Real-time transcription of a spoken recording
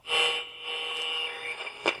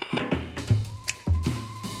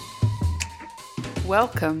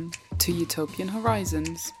Welcome to Utopian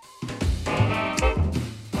Horizons.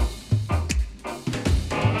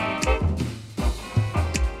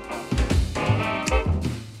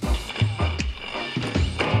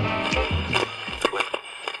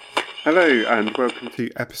 Hello and welcome to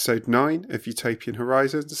episode 9 of Utopian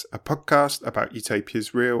Horizons, a podcast about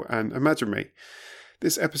utopias real and imaginary.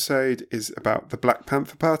 This episode is about the Black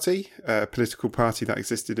Panther Party, a political party that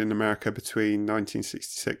existed in America between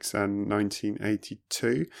 1966 and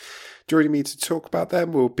 1982. Joining me to talk about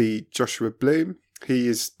them will be Joshua Bloom. He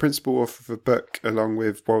is principal author of a book along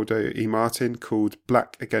with Waldo E. Martin called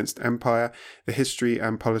Black Against Empire, The History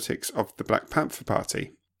and Politics of the Black Panther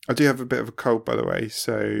Party. I do have a bit of a cold, by the way,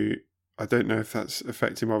 so I don't know if that's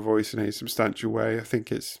affecting my voice in any substantial way. I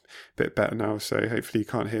think it's a bit better now, so hopefully you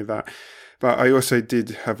can't hear that. But I also did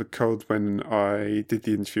have a cold when I did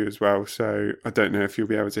the interview as well, so I don't know if you'll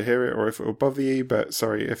be able to hear it or if it will bother you, but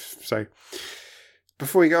sorry if so.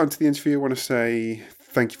 Before we get on to the interview, I want to say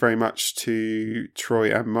thank you very much to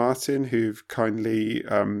Troy and Martin, who've kindly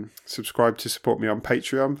subscribed to support me on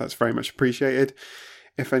Patreon. That's very much appreciated.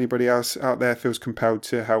 If anybody else out there feels compelled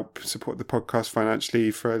to help support the podcast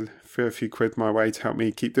financially for a few quid my way to help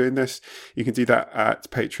me keep doing this, you can do that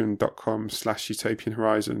at patreon.com/Utopian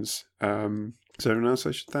Horizons. Is there anyone else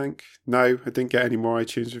I should thank? No, I didn't get any more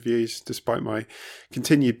iTunes reviews despite my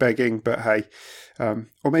continued begging, but hey,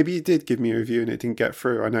 or maybe you did give me a review and it didn't get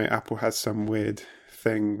through. I know Apple has some weird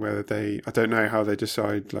thing where I don't know how they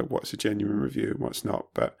decide like what's a genuine review and what's not,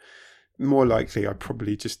 but more likely I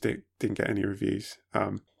probably just didn't get any reviews.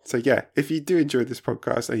 So yeah, if you do enjoy this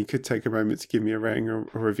podcast and you could take a moment to give me a rating or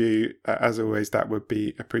a review, as always, that would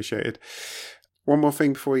be appreciated. One more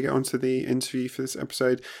thing before we get on to the interview for this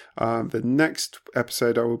episode. The next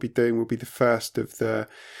episode I will be doing will be the first of the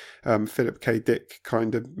Philip K. Dick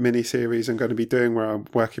kind of mini-series I'm going to be doing, where I'm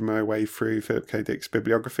working my way through Philip K. Dick's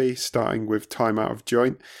bibliography, starting with Time Out of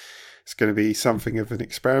Joint. It's going to be something of an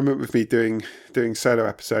experiment with me doing solo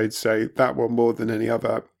episodes. So that one, more than any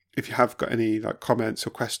other, if you have got any like comments or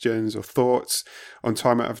questions or thoughts on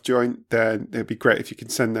Time Out of Joint, then it'd be great if you can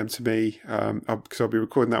send them to me, because I'll be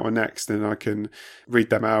recording that one next and I can read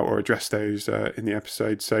them out or address those in the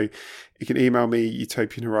episode. So you can email me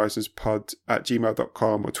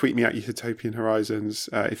utopianhorizonspod@gmail.com or tweet me at utopianhorizons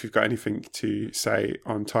if you've got anything to say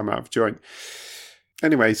on Time Out of Joint.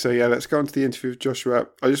 Anyway, so yeah, let's go on to the interview with Joshua.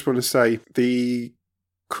 I just want to say the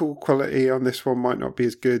call quality on this one might not be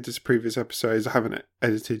as good as previous episodes. I haven't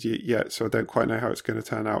edited it yet, so I don't quite know how it's going to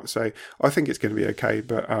turn out. So I think it's going to be okay,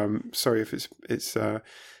 but sorry if it's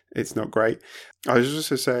not great. I was just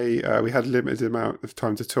to say we had a limited amount of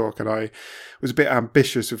time to talk, and I was a bit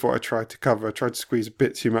ambitious with what I tried to cover. I tried to squeeze a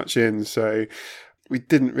bit too much in, so we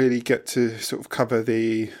didn't really get to sort of cover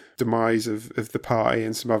the demise of the party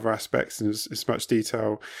and some other aspects in as much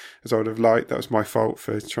detail as I would have liked. That was my fault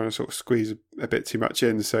for trying to sort of squeeze a bit too much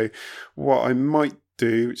in. So what I might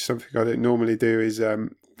do, which is something I don't normally do, is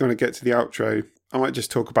when I get to the outro, I might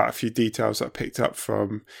just talk about a few details that I picked up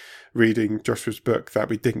from reading Joshua's book that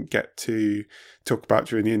we didn't get to talk about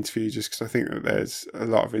during the interview, just because I think that there's a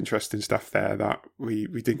lot of interesting stuff there that we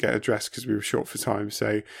didn't get addressed because we were short for time.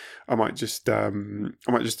 So I might just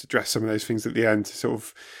address some of those things at the end to sort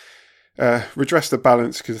of redress the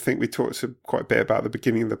balance, because I think we talked quite a bit about the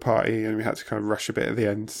beginning of the party and we had to kind of rush a bit at the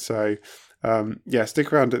end. So yeah,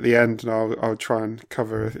 stick around at the end and I'll try and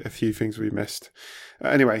cover a few things we missed.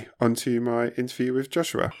 Anyway, on to my interview with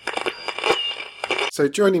Joshua. So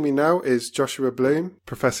joining me now is Joshua Bloom,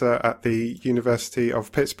 professor at the University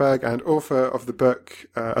of Pittsburgh and author of the book,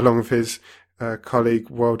 along with his colleague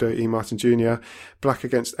Waldo E. Martin Jr., Black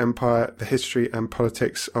Against Empire, The History and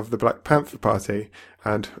Politics of the Black Panther Party.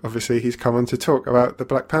 And obviously he's come on to talk about the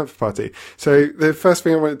Black Panther Party. So the first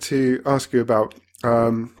thing I wanted to ask you about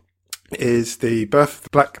is the birth of the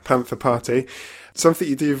Black Panther Party. Something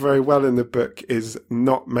you do very well in the book is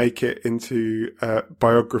not make it into a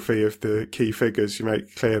biography of the key figures. You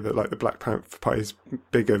make clear that like the Black Panther Party is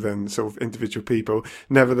bigger than sort of individual people.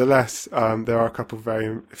 Nevertheless, there are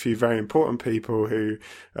a few very important people who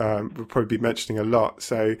we'll probably be mentioning a lot.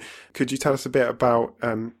 So could you tell us a bit about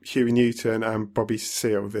Huey Newton and Bobby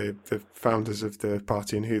Seale, the founders of the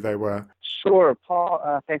party, and who they were? Sure,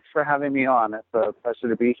 Paul. Thanks for having me on. It's a pleasure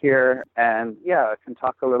to be here. And yeah, I can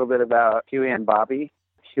talk a little bit about Huey and Bobby.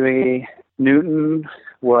 Huey Newton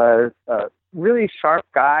was a really sharp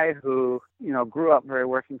guy who, grew up very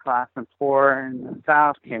working class and poor in the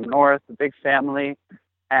South, came north, a big family,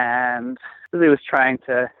 and really was trying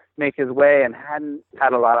to make his way and hadn't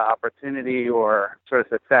had a lot of opportunity or sort of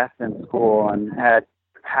success in school, and had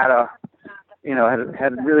a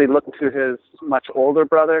had really looked to his much older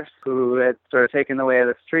brothers who had sort of taken the way of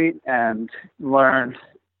the street and learned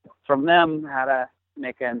from them how to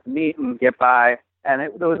make ends meet and get by.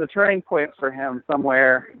 And there was a turning point for him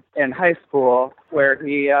somewhere in high school where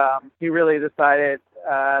he really decided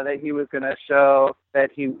that he was going to show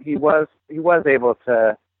that he was able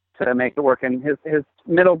to make it work. And his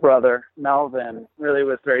middle brother Melvin really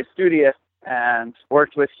was very studious and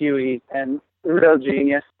worked with Huey, and the real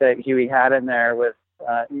genius that Huey had in there was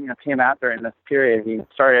came out during this period. He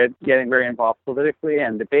started getting very involved politically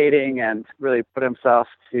and debating, and really put himself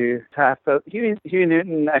to task. So Huey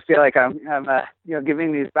Newton, I feel like I'm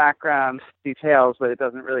giving these background details, but it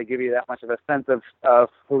doesn't really give you that much of a sense of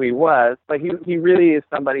who he was. But he really is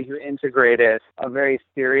somebody who integrated a very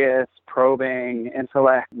serious, probing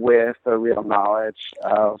intellect with a real knowledge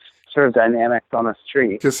of sort of dynamics on the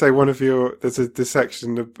street. Just say there's a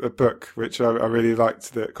section of a book which I really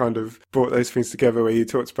liked that kind of brought those things together, where you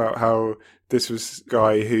talked about how this was a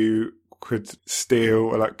guy who could steal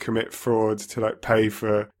or like commit fraud to like pay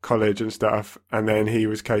for college and stuff, and then he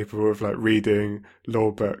was capable of like reading law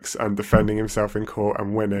books and defending himself in court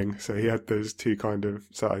and winning. So he had those two kind of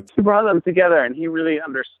sides. He brought them together, and he really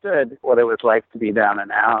understood what it was like to be down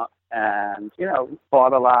and out, and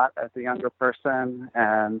fought a lot as a younger person,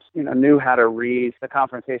 and knew how to read the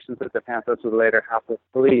confrontations with the Panthers would later have with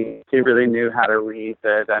police. He really knew how to read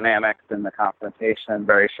the dynamics in the confrontation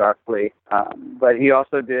very sharply. But he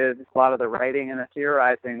also did a lot of the writing and the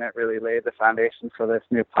theorizing that really laid the foundation for this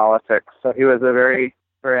new politics. So he was a very,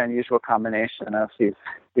 very unusual combination of these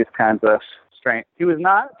kinds of strengths. He was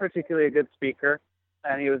not particularly a good speaker,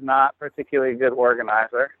 and he was not particularly a good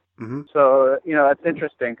organizer. Mm-hmm. So it's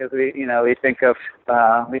interesting because we think of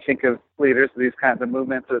leaders of these kinds of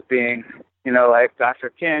movements as being like Dr.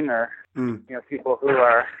 King or people who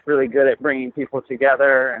are really good at bringing people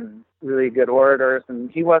together and really good orators, and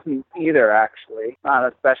he wasn't either, actually,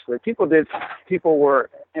 not especially. People were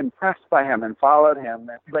impressed by him and followed him,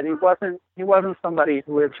 but he wasn't somebody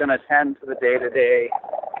who was going to tend to the day-to-day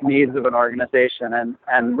needs of an organization.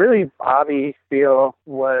 And really, Bobby Seale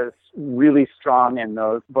was really strong in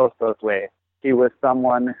both those ways. He was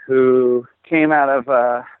someone who came out of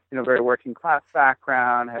a very working class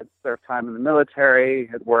background, had served time in the military,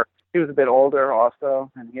 he was a bit older also,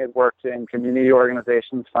 and he had worked in community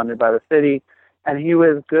organizations funded by the city. And he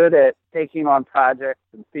was good at taking on projects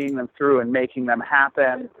and seeing them through and making them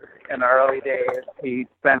happen. In the early days, he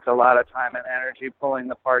spent a lot of time and energy pulling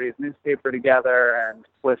the party's newspaper together, and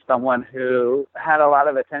was someone who had a lot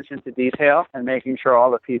of attention to detail and making sure all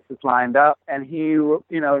the pieces lined up. And he,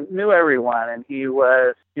 knew everyone, and he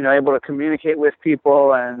was, able to communicate with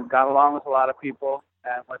people and got along with a lot of people,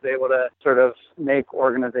 and was able to sort of make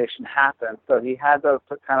organization happen. So he had those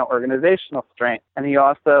kind of organizational strengths. And he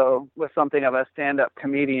also was something of a stand-up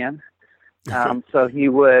comedian. So he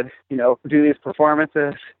would, do these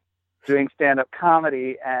performances, doing stand-up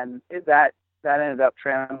comedy, and that ended up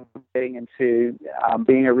translating into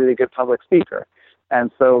being a really good public speaker. And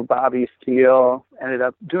so Bobby Seale ended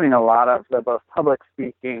up doing a lot of the both public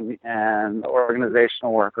speaking and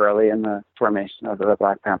organizational work early in the formation of the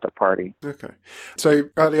Black Panther Party. Okay. So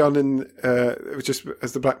early on it was just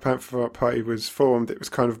as the Black Panther Party was formed, it was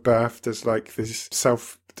kind of birthed as like these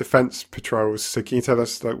self-defense patrols. So can you tell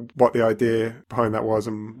us like what the idea behind that was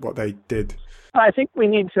and what they did? I think we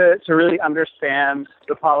need to really understand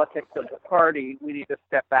the politics of the party. We need to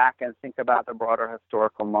step back and think about the broader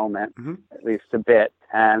historical moment, at least a bit.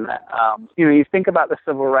 And, you think about the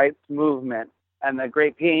civil rights movement and the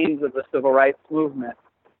great gains of the civil rights movement,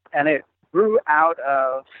 and it grew out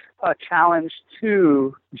of a challenge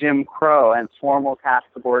to Jim Crow and formal caste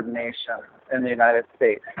subordination in the United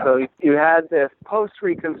States. So you had this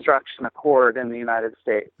post-Reconstruction accord in the United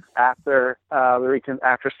States. After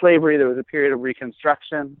slavery, there was a period of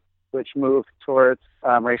Reconstruction, which moved towards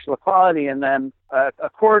racial equality, and then an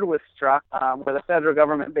accord was struck where the federal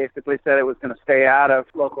government basically said it was going to stay out of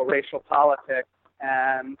local racial politics,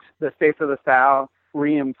 and the states of the South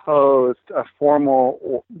reimposed a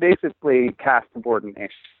formal, basically caste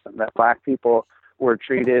subordination, that Black people were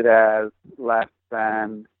treated as less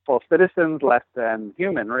than full citizens, less than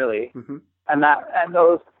human, really. Mm-hmm. And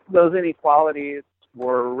those inequalities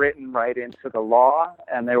were written right into the law,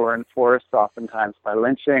 and they were enforced oftentimes by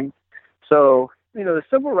lynching. So, the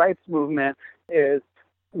civil rights movement is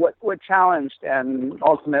what challenged and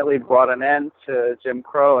ultimately brought an end to Jim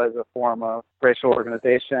Crow as a form of racial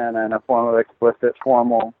organization and a form of explicit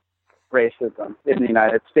formal racism in the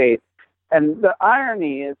United States. And the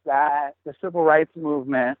irony is that the civil rights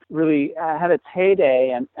movement really had its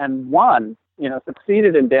heyday and won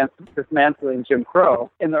succeeded in dismantling Jim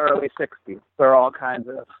Crow in the early 60s. There are all kinds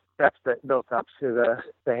of steps that built up to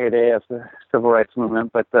the heyday of the civil rights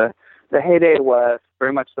movement, but the heyday was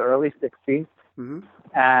very much the early 60s. Mm-hmm.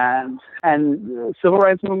 And the civil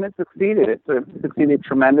rights movement succeeded. It succeeded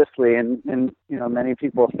tremendously, and many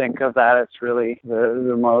people think of that as really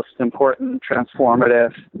the most important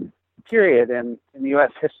transformative period in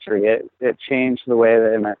U.S. history. It changed the way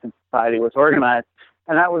that American society was organized,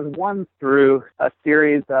 and that was won through a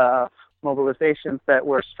series of mobilizations that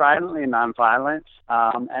were stridently nonviolent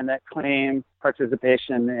and that claimed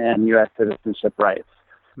participation in U.S. citizenship rights.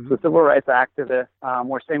 Mm-hmm. So civil rights activists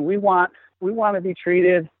were saying, we want to be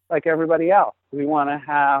treated like everybody else. We want to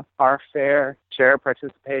have our fair share of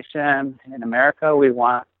participation in America. We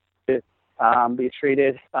want to be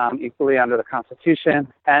treated equally under the Constitution.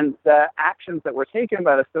 And the actions that were taken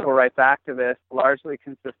by the civil rights activists largely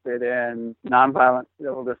consisted in nonviolent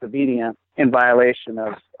civil disobedience in violation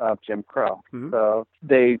of Jim Crow. Mm-hmm. So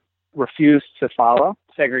they refused to follow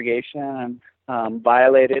segregation and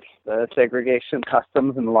violated the segregation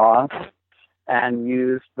customs and laws, and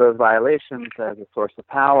used those violations as a source of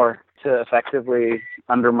power to effectively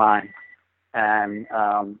undermine and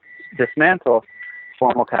dismantle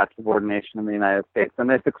formal caste subordination in the United States, and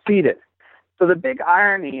they succeeded. So the big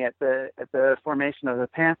irony at the formation of the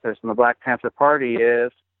Panthers and the Black Panther Party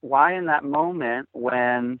is why in that moment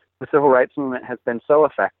when the civil rights movement has been so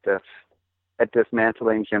effective at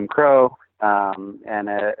dismantling Jim Crow and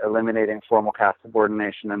eliminating formal caste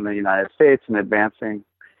subordination in the United States and advancing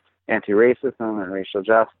anti-racism and racial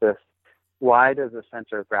justice, why does the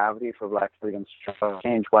center of gravity for Black freedom struggle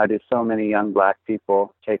change? Why do so many young Black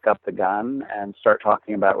people take up the gun and start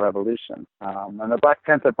talking about revolution? And the Black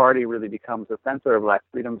Panther Party really becomes the center of Black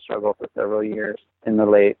freedom struggle for several years in the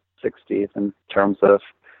late 60s in terms of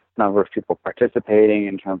number of people participating,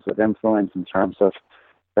 in terms of influence, in terms of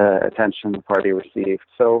the attention the party received.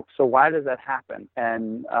 So why does that happen?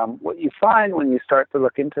 And what you find when you start to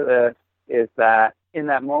look into this is that in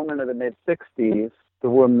that moment of the mid-60s, there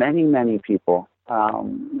were many, many people.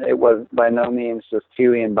 It was by no means just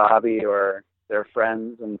Huey and Bobby or their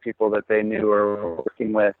friends and people that they knew or were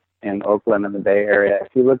working with in Oakland and the Bay Area.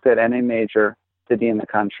 If you looked at any major city in the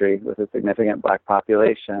country with a significant Black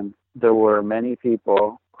population, there were many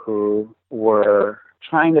people who were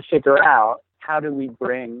trying to figure out, how do we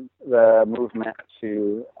bring the movement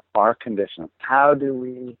to our conditions? How do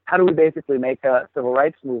we basically make a civil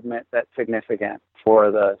rights movement that's significant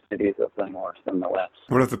for the cities of the North and the West?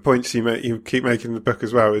 One of the points you keep making in the book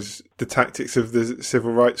as well is the tactics of the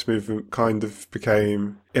civil rights movement kind of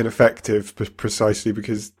became ineffective precisely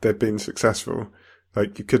because they'd been successful.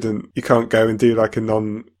 Like you can't go and do like a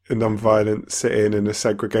non-violent sit-in in a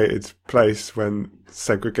segregated place when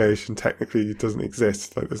segregation technically doesn't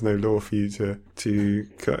exist. Like there's no law for you to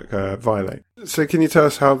violate. So can you tell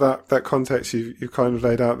us how that context you've kind of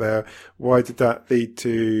laid out there, why did that lead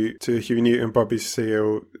to Huey Newton and Bobby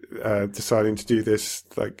Seale deciding to do this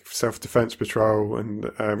like self-defense patrol?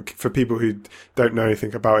 And for people who don't know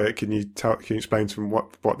anything about it, can you explain to them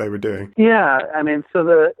what they were doing? Yeah, I mean, so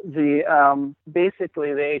the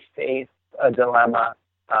basically they faced a dilemma,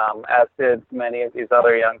 as did many of these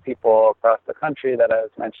other young people across the country that I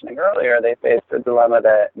was mentioning earlier. They faced a dilemma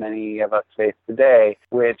that many of us face today,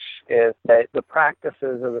 which is that the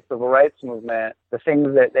practices of the civil rights movement, the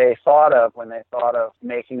things that they thought of when they thought of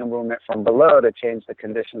making a movement from below to change the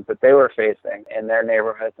conditions that they were facing in their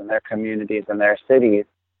neighborhoods and their communities and their cities,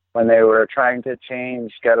 when they were trying to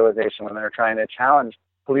change ghettoization, when they were trying to challenge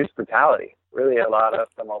police brutality. Really, a lot of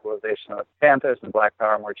the mobilization of Panthers and Black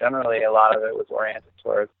Power more generally, a lot of it was oriented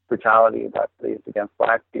towards brutality by police against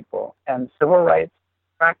Black people. And civil rights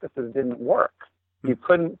practices didn't work. You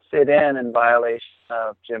couldn't sit in violation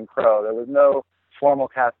of Jim Crow. There was no formal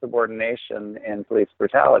caste subordination in police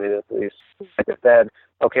brutality. The police said,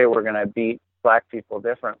 okay, we're going to beat Black people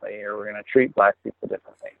differently, or we're going to treat Black people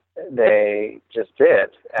differently. They just did.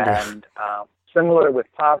 And similar with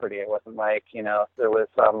poverty, it wasn't like, there was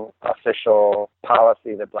some official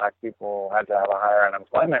policy that Black people had to have a higher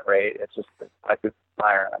unemployment rate. It's just that Black people have a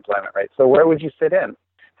higher unemployment rate. So where would you fit in?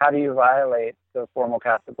 How do you violate the formal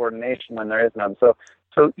caste subordination when there is none? So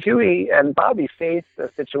Huey and Bobby faced a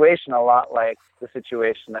situation a lot like the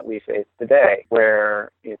situation that we face today,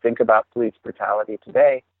 where you think about police brutality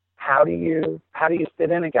today. How do you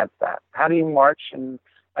sit in against that? How do you march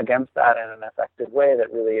against that in an effective way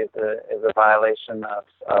that really is a violation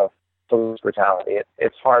of police brutality?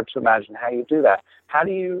 It's hard to imagine how you do that. How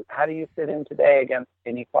do you sit in today against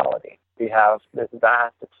inequality? We have this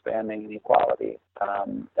vast, expanding inequality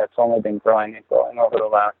that's only been growing and growing over the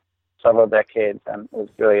last several decades and was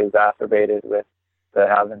really exacerbated with the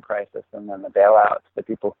housing crisis and then the bailouts. The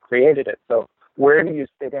people who created it. So where do you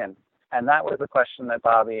fit in? And that was the question that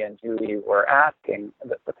Bobby and Huey were asking.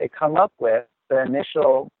 That they come up with, the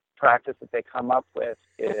initial practice that they come up with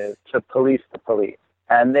is to police the police.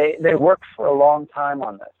 And they worked for a long time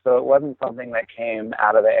on this. So it wasn't something that came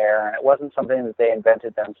out of the air, and it wasn't something that they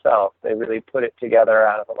invented themselves. They really put it together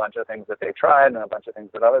out of a bunch of things that they tried and a bunch of things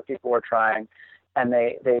that other people were trying. And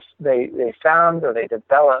they found, or they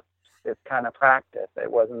developed, this kind of practice.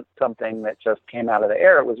 It wasn't something that just came out of the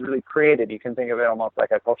air. It was really created. You can think of it almost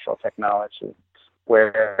like a cultural technology,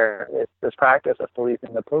 where it's this practice of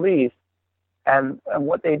policing the police. And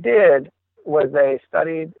what they did was they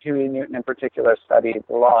studied, Huey Newton in particular studied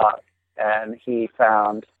the law, and he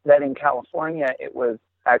found that in California it was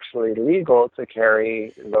actually legal to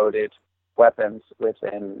carry loaded weapons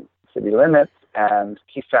within city limits, and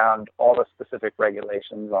he found all the specific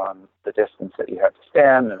regulations on the distance that you had to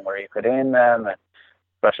stand and where you could aim them, and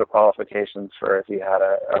special qualifications for if you had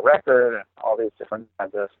a record, and all these different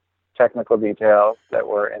kinds of technical details that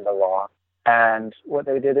were in the law. And what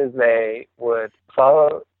they did is they would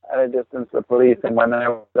follow at a distance the police, and when there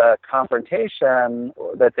was a confrontation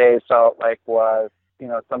that they felt like was,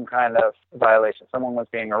 some kind of violation, someone was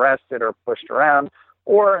being arrested or pushed around,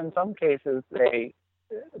 or in some cases they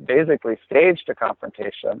basically staged a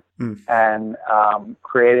confrontation and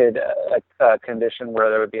created a condition where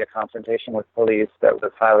there would be a confrontation with police that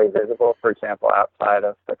was highly visible, for example, outside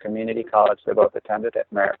of the community college they both attended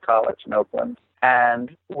at Merritt College in Oakland.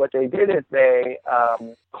 And what they did is they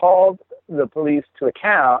called the police to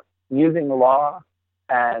account using the law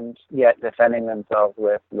and yet defending themselves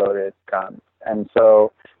with loaded guns. And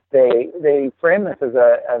so they framed this as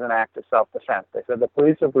an act of self-defense. They said the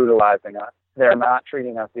police are brutalizing us. They're not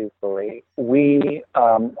treating us equally.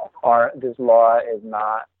 This law is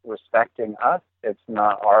not respecting us. It's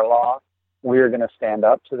not our law. We're going to stand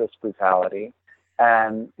up to this brutality.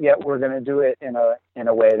 And yet we're going to do it in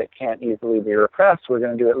a way that can't easily be repressed. We're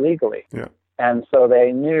going to do it legally. Yeah. And so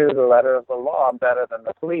they knew the letter of the law better than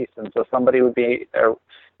the police. And so somebody would be,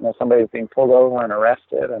 somebody's being pulled over and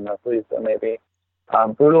arrested, and the police are maybe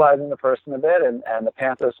brutalizing the person a bit, and the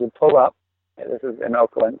Panthers would pull up. This is in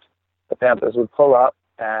Oakland. The Panthers would pull up,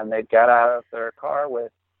 and they'd get out of their car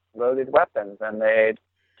with loaded weapons, and they'd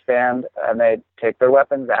stand, and they'd take their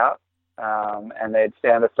weapons out, and they'd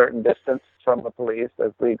stand a certain distance from the police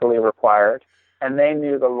as legally required. And they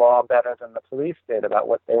knew the law better than the police did about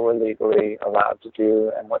what they were legally allowed to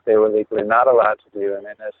do and what they were legally not allowed to do. And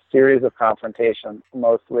in a series of confrontations,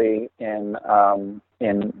 mostly in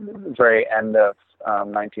the very end of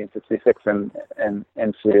 1966 and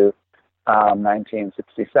into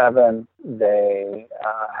 1967, they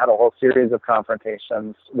had a whole series of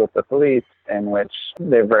confrontations with the police in which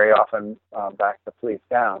they very often backed the police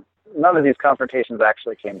down. None of these confrontations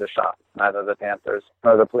actually came to shots, neither the Panthers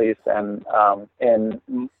nor the police. And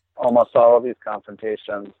in almost all of these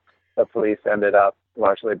confrontations, the police ended up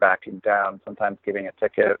largely backing down, sometimes giving a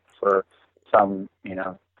ticket for some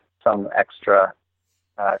extra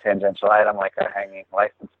tangential item like a hanging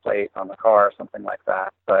license plate on the car or something like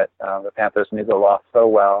that. But the Panthers knew the law so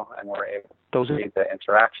well and were able to read the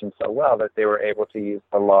interaction so well that they were able to use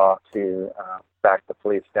the law to back the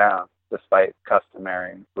police down, despite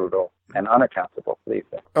customary, brutal, and unaccountable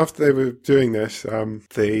policing. After they were doing this,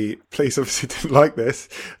 the police obviously didn't like this,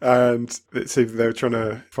 and it seemed they were trying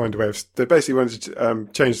to find a way of... They basically wanted to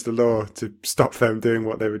change the law to stop them doing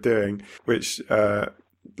what they were doing, which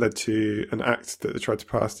led to an act that they tried to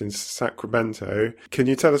pass in Sacramento. Can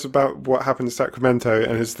you tell us about what happened in Sacramento,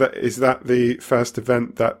 and is that the first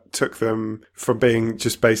event that took them from being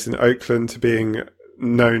just based in Oakland to being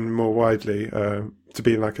known more widely, to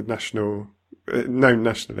be like known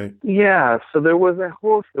nationally? Yeah, so there was a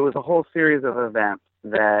whole series of events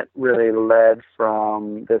that really led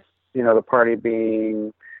from this, the party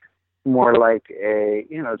being more like a,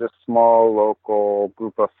 just small local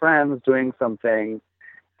group of friends doing something,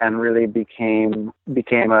 and really became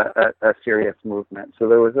a serious movement. So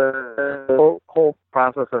there was a whole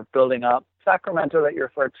process of building up. Sacramento that you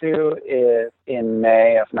referred to is in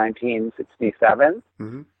May of 1967.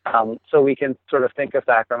 Mm-hmm. So we can sort of think of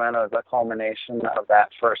Sacramento as a culmination of that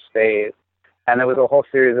first phase. And there was a whole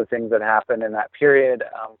series of things that happened in that period.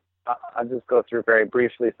 I'll just go through very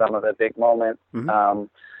briefly some of the big moments. Mm-hmm.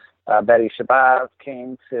 Betty Shabazz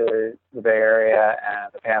came to the Bay Area,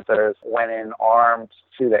 and the Panthers went in armed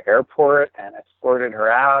to the airport and escorted her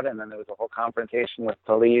out. And then there was a whole confrontation with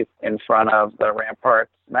police in front of the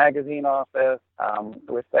ramparts magazine office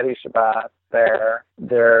with Betty Shabbat there.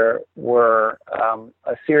 There were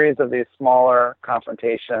a series of these smaller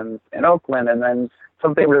confrontations in Oakland, and then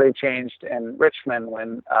something really changed in Richmond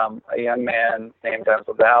when a young man named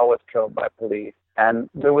Denzel Dow was killed by police. And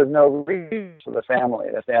there was no reason for the family.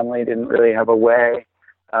 The family didn't really have a way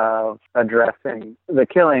of addressing the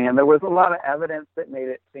killing. And there was a lot of evidence that made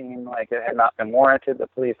it seem like it had not been warranted. The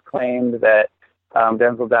police claimed that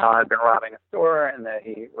Denzel Dow had been robbing a store and that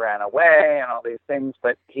he ran away and all these things,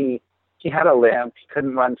 but he had a limp. He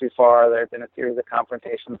couldn't run too far. There had been a series of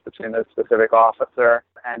confrontations between the specific officer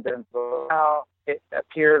and Denzel Dow. It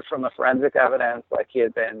appeared from the forensic evidence like he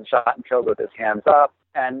had been shot and killed with his hands up.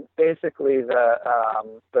 And basically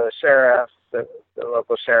the sheriff, the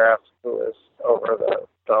local sheriff who was over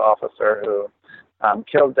the officer who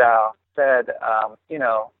killed Dow said,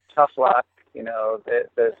 tough luck,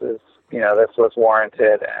 this was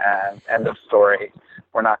warranted, and end of story.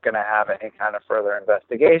 We're not going to have any kind of further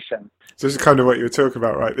investigation. So this is kind of what you were talking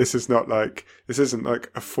about, right? This isn't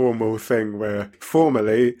like a formal thing where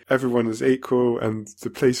formally everyone is equal and the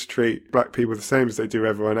police treat black people the same as they do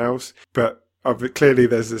everyone else. But clearly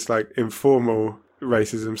there's this like informal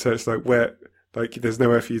racism. So it's like there's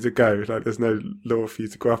nowhere for you to go. Like there's no law for you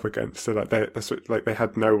to go up against. So they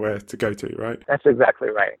had nowhere to go to, right? That's exactly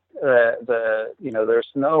right.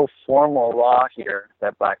 There's no formal law here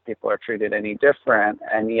that black people are treated any different,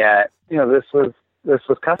 and yet, this was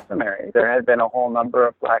customary. There had been a whole number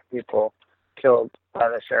of black people killed by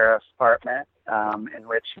the sheriff's department in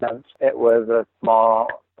Richmond. It was a small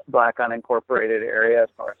black unincorporated area of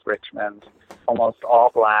North Richmond, almost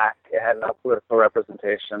all black. It had no political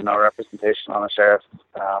representation, no representation on the sheriff's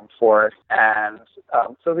force, and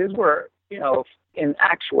so these were, in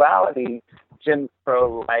actuality, Jim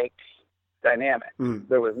Crow-like dynamic.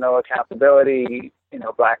 There was no accountability.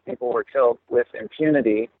 Black people were killed with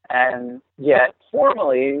impunity, and yet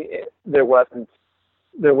formally there was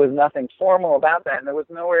nothing formal about that, and there was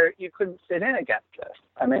nowhere you couldn't sit in against this.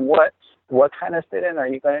 I mean, what kind of sit in are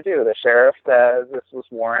you going to do? The sheriff says this was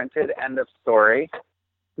warranted. End of story.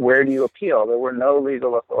 Where do you appeal? There were no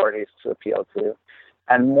legal authorities to appeal to,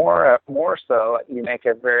 and more so, you make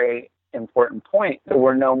a very important point. There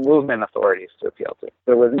were no movement authorities to appeal to.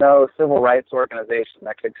 There was no civil rights organization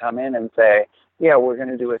that could come in and say, yeah, we're going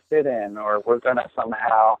to do a sit-in, or we're going to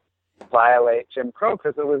somehow violate Jim Crow,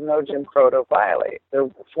 because there was no Jim Crow to violate.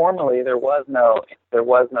 Formally, there was no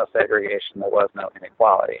segregation, there was no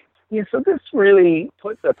inequality. Yeah, so this really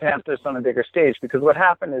put the Panthers on a bigger stage, because what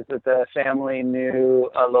happened is that the family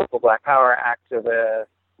knew a local Black Power activist,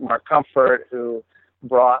 Mark Comfort, who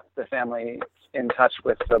brought the family in touch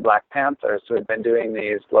with the Black Panthers who had been doing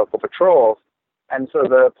these local patrols. And so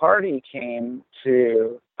the party came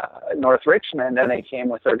to North Richmond, and they came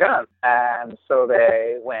with their guns. And so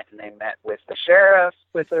they went and they met with the sheriff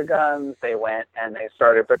with their guns. They went and they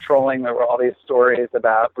started patrolling. There were all these stories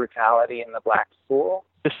about brutality in the black school.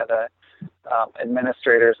 The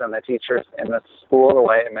administrators and the teachers in the school, the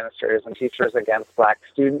white administrators and teachers against black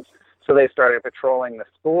students. So they started patrolling the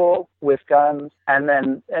school with guns.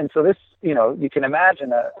 And so this, you can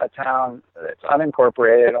imagine a town that's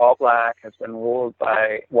unincorporated, all black, has been ruled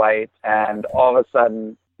by whites, and all of a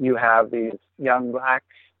sudden you have these young black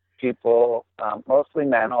people, mostly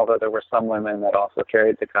men, although there were some women that also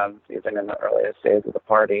carried the guns even in the earliest days of the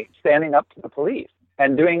party, standing up to the police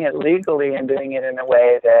and doing it legally and doing it in a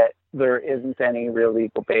way that there isn't any real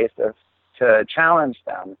legal basis to challenge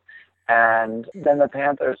them. And then the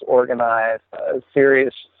Panthers organized a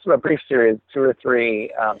brief series, 2 or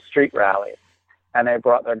 3 street rallies. And they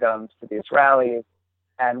brought their guns to these rallies.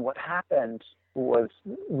 And what happened was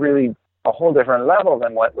really a whole different level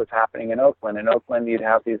than what was happening in Oakland. In Oakland, you'd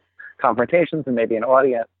have these confrontations and maybe an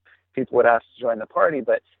audience. People would ask to join the party.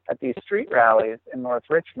 But at these street rallies in North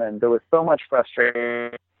Richmond, there was so much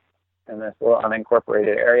frustration in this little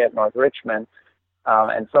unincorporated area of North Richmond,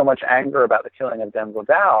 and so much anger about the killing of Denzel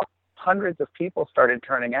Dow. Hundreds of people started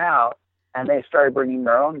turning out, and they started bringing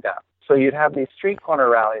their own guns. So you'd have these street corner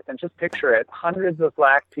rallies, and just picture it, hundreds of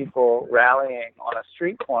black people rallying on a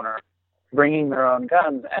street corner, bringing their own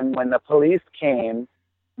guns. And when the police came,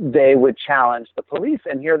 they would challenge the police.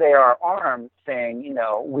 And here they are armed, saying,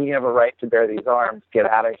 we have a right to bear these arms. Get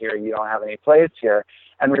out of here. You don't have any place here.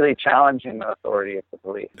 And really challenging the authority of the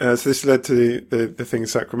police. So this led to the thing in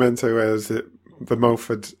Sacramento, where the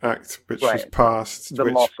Mulford Act, which was passed. The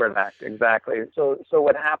Mulford Act, exactly. So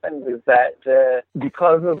what happens is that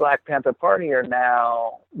because the Black Panther Party are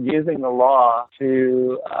now using the law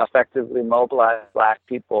to effectively mobilize black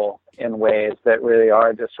people in ways that really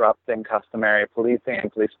are disrupting customary policing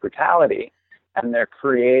and police brutality, and they're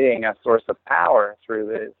creating a source of power through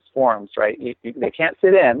these forms, right? They can't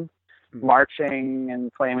sit in. Marching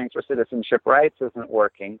and claiming for citizenship rights isn't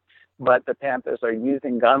working, but the Panthers are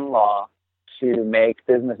using gun law to make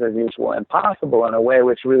business as usual impossible in a way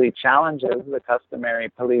which really challenges the customary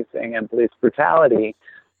policing and police brutality.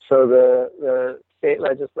 So the state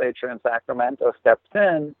legislature in Sacramento steps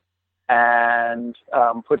in and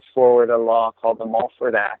puts forward a law called the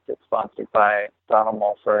Mulford Act. It's sponsored by Donald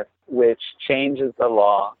Mulford, which changes the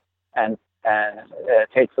law and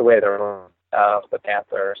takes away the right of the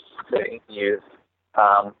Panthers to use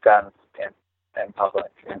guns in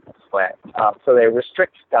public in this way. So they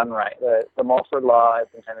restrict gun rights. The Mulford Law is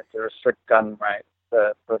intended to restrict gun rights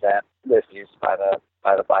to prevent this use by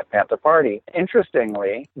the Black Panther Party.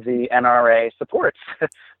 Interestingly, the NRA supports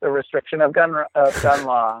the restriction of gun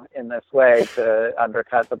law in this way to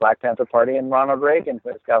undercut the Black Panther Party, and Ronald Reagan, who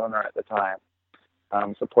was governor at the time,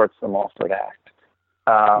 supports the Mulford Act.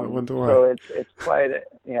 I wonder why. So it's quite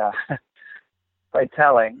quite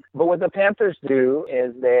telling. But what the Panthers do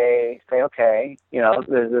is they say, okay,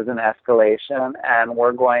 this is an escalation, and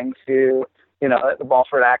we're going to, the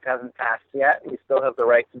Mulford Act hasn't passed yet. We still have the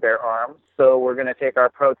right to bear arms. So we're going to take our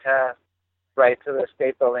protest right to the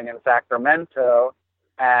state building in Sacramento,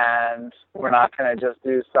 and we're not going to just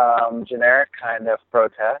do some generic kind of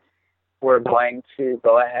protest. We're going to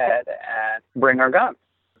go ahead and bring our guns.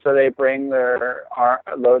 So they bring their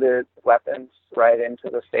loaded weapons right into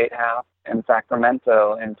the State House in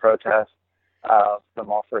Sacramento in protest of the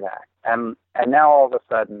Mulford Act. And now all of a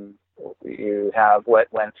sudden you have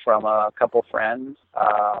what went from a couple friends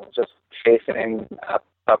just facing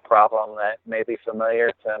a problem that may be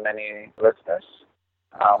familiar to many listeners,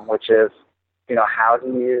 which is, how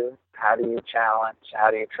do you challenge, how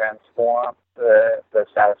do you transform the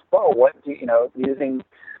status quo? Using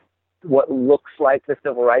what looks like the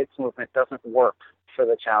civil rights movement doesn't work for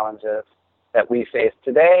the challenges that we face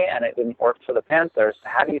today, and it didn't work for the Panthers.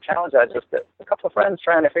 How do you challenge that? Just a couple of friends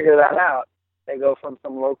trying to figure that out. They go from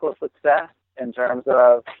some local success in terms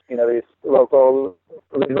of, these local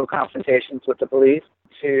legal confrontations with the police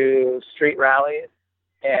to street rallies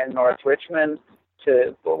in North Richmond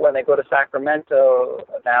to when they go to Sacramento.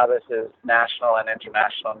 Now this is national and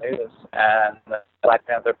international news, and the Black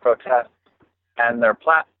Panther protests and their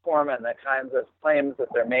platform and the kinds of claims that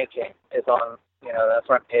they're making is on, the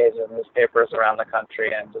front page of newspapers around the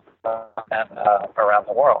country and around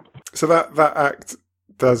the world. So that act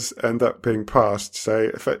does end up being passed. So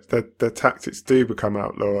if the tactics do become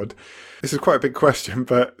outlawed, this is quite a big question.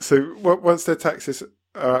 But so once their tactics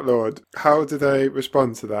are outlawed, how do they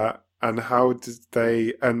respond to that? And how do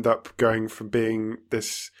they end up going from being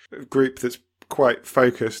this group that's quite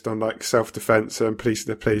focused on like self-defense and police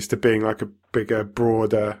the police to being like a bigger,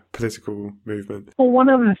 broader political movement? Well, one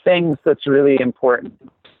of the things that's really important to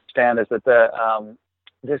understand is that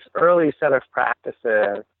this early set of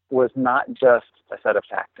practices was not just a set of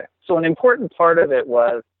tactics. So an important part of it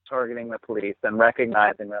was targeting the police and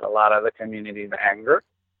recognizing that a lot of the community's anger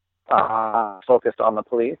focused on the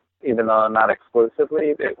police, even though not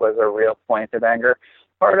exclusively. It was a real point of anger.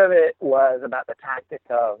 Part of it was about the tactic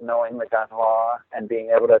of knowing the gun law and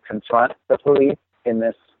being able to confront the police in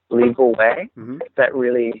this legal way that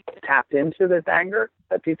really tapped into this anger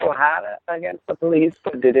that people had against the police,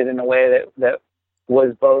 but did it in a way that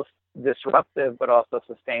was both disruptive but also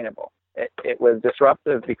sustainable. It was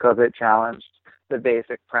disruptive because it challenged the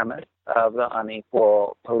basic premise of the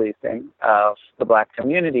unequal policing of the Black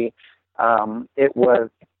community. It was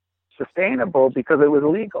sustainable because it was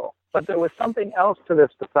legal. But there was something else to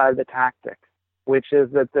this besides the tactics, which is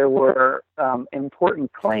that there were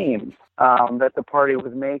important claims that the party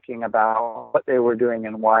was making about what they were doing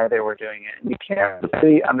and why they were doing it. And you can't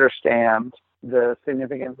really understand the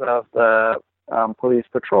significance of the police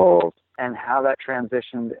patrols and how that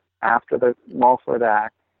transitioned after the Mulford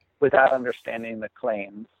Act without understanding the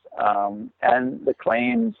claims. And the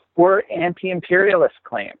claims were anti-imperialist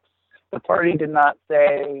claims. The party did not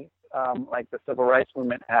say, like the civil rights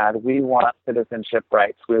movement had, we want citizenship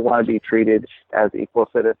rights. We want to be treated as equal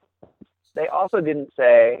citizens. They also didn't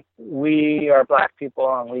say, we are Black people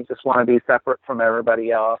and we just want to be separate from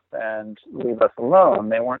everybody else and leave us alone.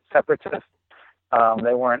 They weren't separatists.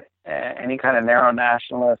 They weren't any kind of narrow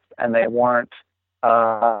nationalists, and they weren't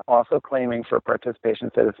also claiming for participation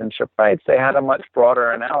in citizenship rights. They had a much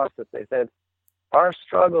broader analysis. They said, our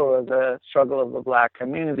struggle is a struggle of the Black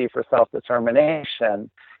community for self-determination.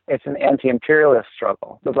 It's an anti-imperialist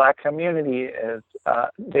struggle. The Black community is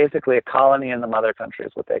basically a colony in the mother country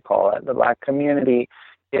is what they call it. The Black community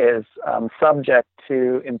is subject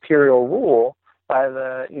to imperial rule by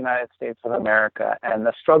the United States of America. And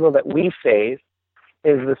the struggle that we face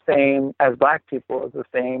is the same as Black people, is the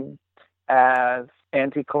same as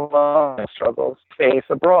anti-colonial struggles face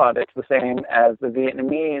abroad. It's the same as the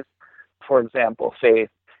Vietnamese, for example, face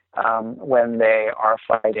when they are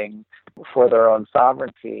fighting for their own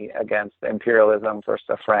sovereignty against imperialism, first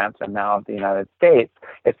of France and now of the United States.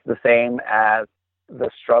 It's the same as the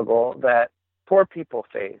struggle that poor people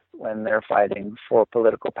face when they're fighting for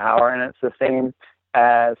political power, and it's the same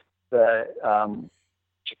as the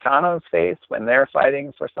Chicanos face when they're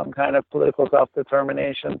fighting for some kind of political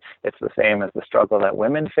self-determination. It's the same as the struggle that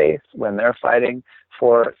women face when they're fighting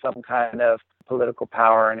for some kind of political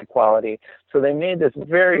power and equality. So they made this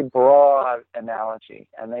very broad analogy,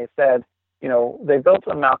 and they said, they built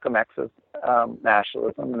on Malcolm X's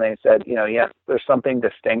nationalism, and they said, yes, there's something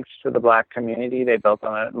distinct to the Black community. They built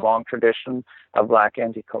on a long tradition of Black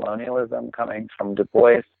anti-colonialism coming from Du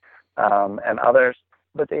Bois and others.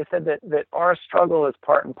 But they said that our struggle is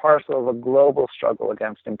part and parcel of a global struggle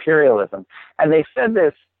against imperialism. And they said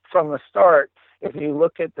this from the start. If you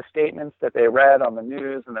look at the statements that they read on the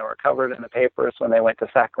news and they were covered in the papers when they went to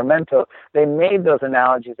Sacramento, they made those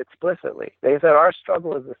analogies explicitly. They said our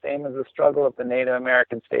struggle is the same as the struggle of the Native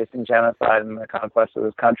Americans facing genocide and the conquest of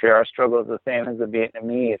this country. Our struggle is the same as the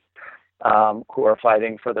Vietnamese who are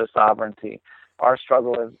fighting for their sovereignty. Our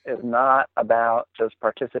struggle is not about just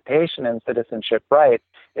participation in citizenship rights.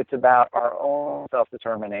 It's about our own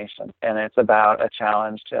self-determination, and it's about a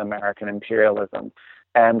challenge to American imperialism.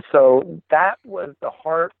 And so that was the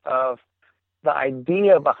heart of the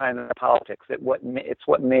idea behind the politics. It's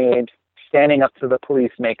what made standing up to the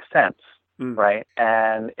police make sense, right?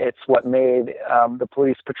 And it's what made the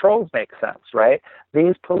police patrols make sense, right?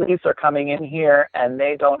 These police are coming in here and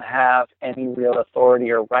they don't have any real authority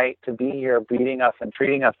or right to be here beating us and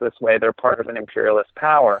treating us this way. They're part of an imperialist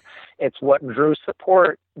power. It's what drew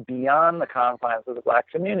support beyond the confines of the Black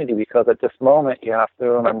community, because at this moment you have to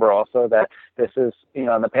remember also that this is,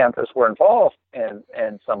 and the Panthers were involved in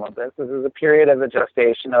some of this. This is a period of the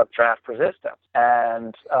gestation of draft resistance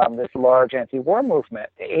and this large anti-war movement.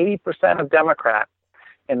 80% of Democrats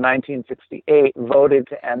in 1968 voted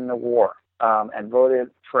to end the war and voted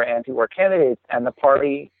for anti-war candidates, and the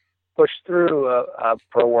party pushed through a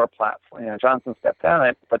pro-war platform. Johnson stepped down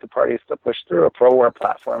it, but the party still pushed through a pro-war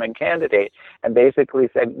platform and candidate, and basically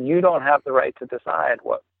said, you don't have the right to decide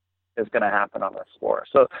what is going to happen on this war.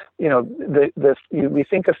 So, we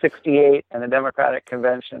think of 68 and the Democratic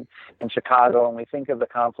Convention in Chicago, and we think of the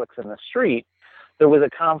conflicts in the street. There was a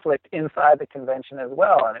conflict inside the convention as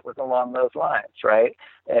well, and it was along those lines, right?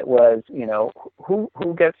 It was,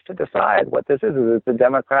 who gets to decide what this is? Is it the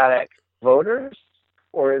Democratic voters,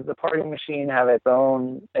 or does the party machine have its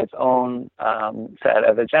own set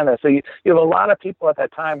of agendas? So you have a lot of people at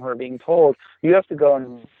that time who are being told, you have to go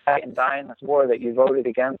and fight and die in this war that you voted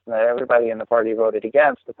against and that everybody in the party voted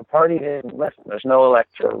against, but the party didn't listen. There's no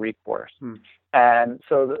electoral recourse. And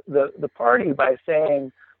so the party, by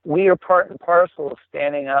saying, we are part and parcel of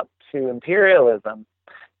standing up to imperialism,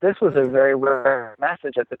 this was a very rare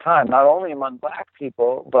message at the time, not only among Black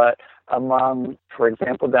people, but among, for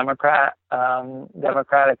example, Democratic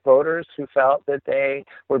voters who felt that they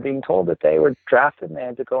were being told that they were drafted and they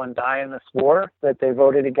had to go and die in this war that they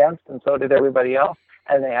voted against, and so did everybody else,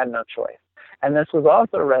 and they had no choice. And this was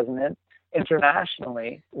also resonant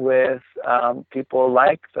internationally with people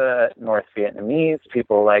like the North Vietnamese,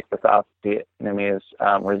 people like the South Vietnamese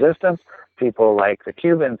resistance, people like the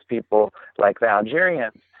Cubans, people like the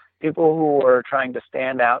Algerians, people who were trying to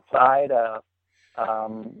stand outside of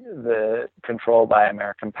the control by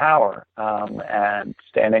American power and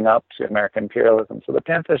standing up to American imperialism. So the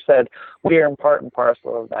Panthers said, we are in part and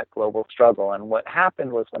parcel of that global struggle. And what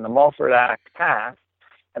happened was when the Mulford Act passed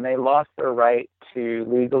and they lost their right to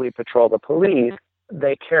legally patrol the police,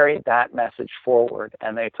 they carried that message forward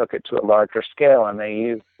and they took it to a larger scale, and they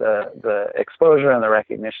used the exposure and the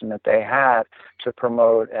recognition that they had to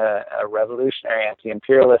promote a revolutionary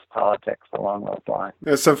anti-imperialist politics along those lines.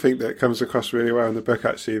 There's something that comes across really well in the book,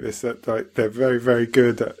 actually, this that they're very, very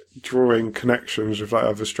good at drawing connections with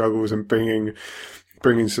other struggles and bringing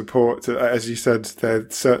support to, as you said,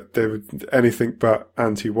 they're anything but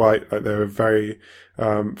anti-white. Like, they were very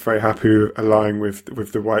happy aligning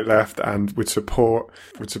with the white left, and would support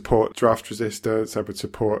draft resistance. They would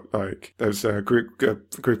support, like, there was a group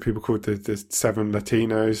of people called the Seven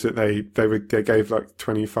Latinos that they gave like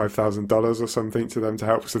 $25,000 or something to them to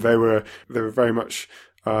help. So they were very much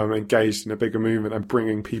engaged in a bigger movement and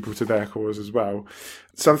bringing people to their cause as well.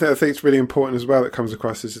 Something I think is really important as well that comes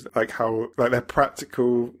across is like how, like, their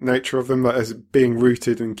practical nature of them, like as being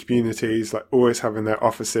rooted in communities, like always having their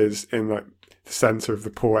offices in like the centre of the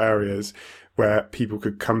poor areas, where people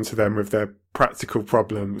could come to them with their practical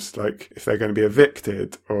problems, like if they're going to be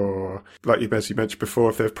evicted, or like you mentioned before,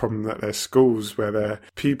 if there's a problem at their schools where their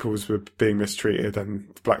pupils were being mistreated,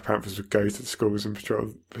 and the Black Panthers would go to the schools and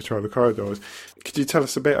patrol the corridors. Could you tell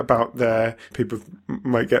us a bit about their people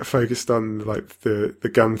might get focused on like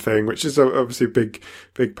the gun thing, which is obviously a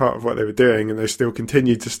big part of what they were doing, and they still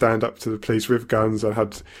continued to stand up to the police with guns and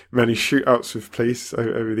had many shootouts with police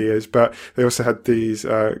over the years, but they also had these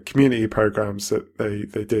community programs that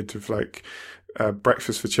they did with like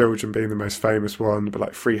Breakfast for Children being the most famous one, but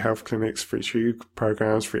like free health clinics, free shoe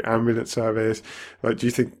programs, free ambulance service. Like, do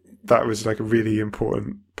you think that was like a really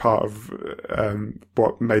important part of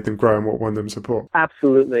what made them grow and what won them support?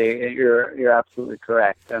 Absolutely, you're absolutely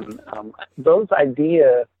correct, and those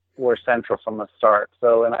ideas were central from the start.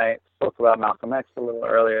 So when I spoke about Malcolm X a little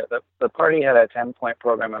earlier, the party had a 10-point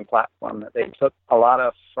program and platform that they took a lot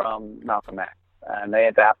of from Malcolm X, and they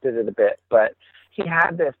adapted it a bit, but he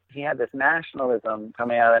had this nationalism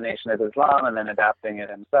coming out of the Nation of Islam and then adapting it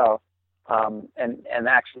himself. And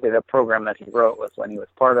actually, the program that he wrote was when he was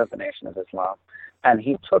part of the Nation of Islam, and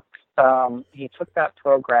he took that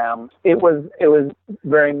program. It was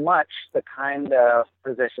very much the kind of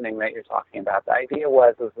positioning that you're talking about. The idea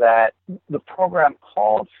was that the program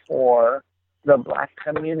called for the Black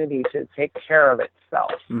community to take care of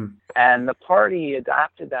itself, and the party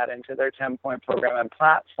adapted that into their 10-point program and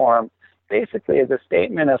platform, basically as a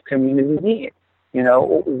statement of community needs. You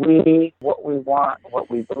know, what we want, what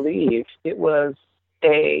we believe. It was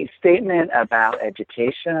a statement about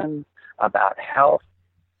education, about health,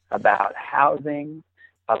 about housing,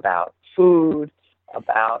 about food,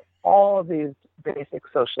 about all of these basic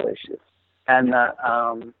social issues. And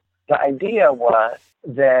the idea was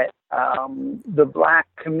that the Black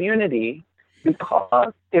community,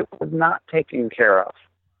 because it was not taken care of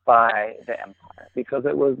by the empire, because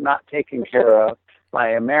it was not taken care of by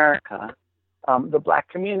America, the Black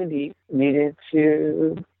community needed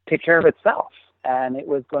to take care of itself, and it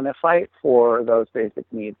was going to fight for those basic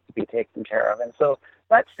needs to be taken care of. And so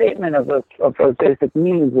that statement of those basic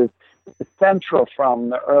needs is central from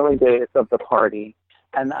the early days of the party.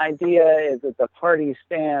 And the idea is that the party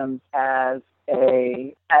stands as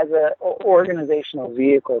an organizational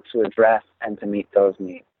vehicle to address and to meet those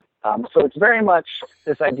needs. So it's very much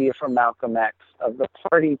this idea from Malcolm X of the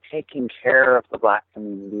party taking care of the Black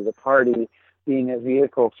community, the party being a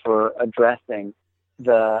vehicle for addressing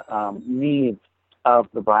the needs of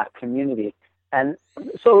the Black community. And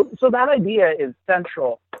so that idea is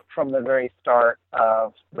central from the very start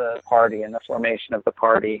of the party and the formation of the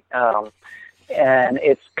party. And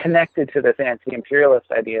it's connected to this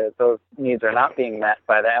anti-imperialist idea that those needs are not being met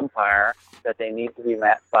by the empire, that they need to be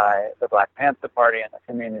met by the Black Panther Party and the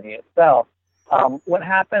community itself. What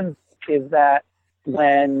happens is that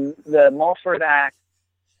when the Mulford Act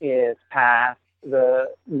is passed,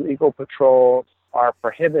 the legal patrols are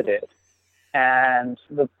prohibited, and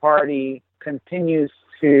the party continues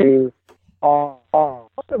to all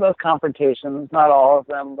of those confrontations, not all of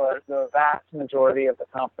them, but the vast majority of the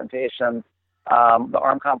confrontations, the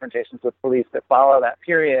armed confrontations with police that follow that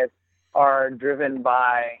period, are driven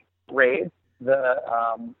by raids.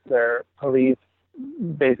 Their police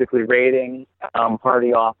basically raiding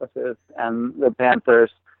party offices, and the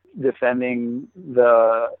Panthers defending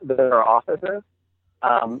their offices.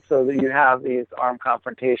 So that you have these armed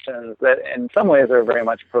confrontations that in some ways are very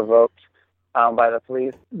much provoked by the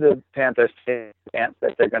police. The Panthers take a stance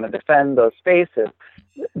that they're going to defend those spaces.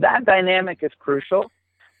 That dynamic is crucial.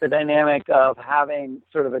 The dynamic of having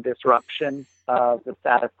sort of a disruption of the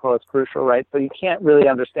status quo is crucial, right? So you can't really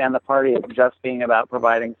understand the party as just being about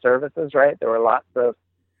providing services, right? There were lots of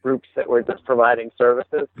groups that were just providing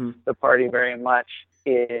services. The party very much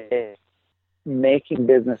is making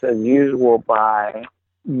business as usual by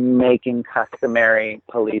making customary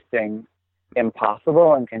policing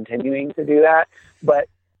impossible and continuing to do that. But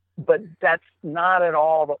that's not at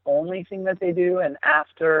all the only thing that they do. And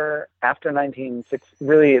after 1960,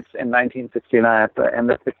 really it's in 1969 at the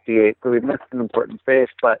end of 68, so we've missed an important phase,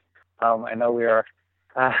 but I know we are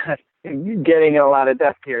getting in a lot of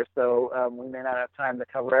depth here, so we may not have time to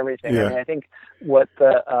cover everything. Yeah. I mean, I think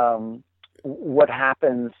what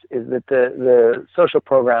happens is that the social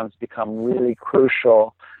programs become really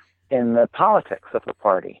crucial in the politics of the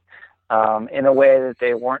party, in a way that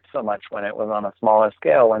they weren't so much when it was on a smaller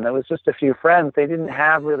scale. When there was just a few friends, they didn't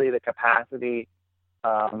have really the capacity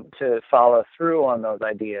to follow through on those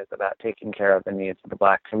ideas about taking care of the needs of the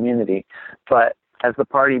Black community. But as the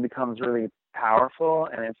party becomes really powerful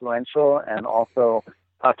and influential, and also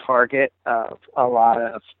a target of a lot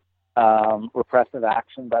of repressive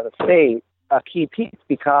action by the state, a key piece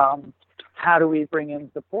becomes, how do we bring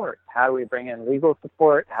in support? How do we bring in legal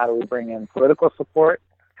support? How do we bring in political support?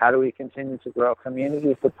 How do we continue to grow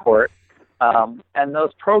community support? And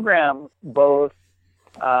those programs both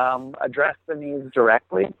address the needs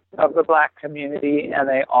directly of the Black community, and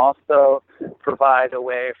they also provide a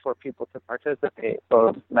way for people to participate,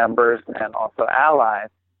 both members and also allies,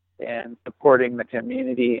 in supporting the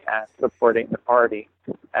community and supporting the party.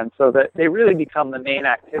 And so that they really become the main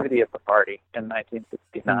activity of the party in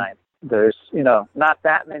 1969. There's, not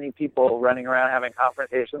that many people running around having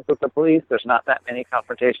confrontations with the police. There's not that many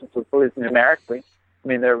confrontations with police numerically. I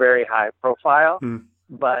mean, they're very high profile,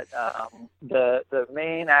 but the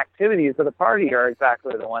main activities of the party are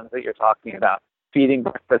exactly the ones that you're talking about: feeding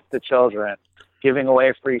breakfast to children, giving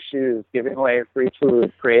away free shoes, giving away free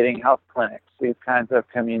food, creating health clinics. These kinds of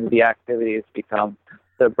community activities become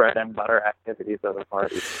the bread and butter activities of the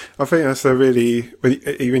party. I think that's a really,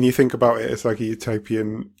 when you think about it, it's like a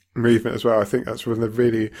utopian movement as well. I think that's one of the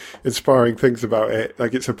really inspiring things about it.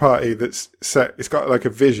 Like, it's a party that's set, it's got like a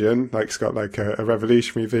vision, like it's got like a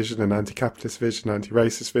revolutionary vision, an anti-capitalist vision, an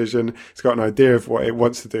anti-racist vision. It's got an idea of what it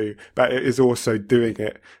wants to do, but it is also doing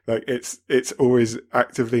it. Like, it's always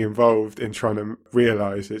actively involved in trying to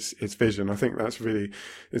realize its vision. I think that's a really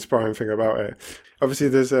inspiring thing about it. Obviously,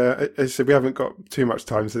 there's as I said, we haven't got too much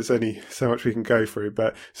time, so there's only so much we can go through.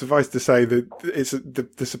 But suffice to say that it's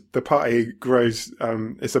the party grows.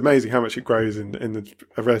 It's amazing how much it grows in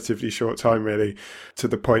a relatively short time, really, to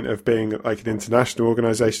the point of being like an international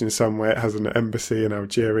organisation in some way. It has an embassy in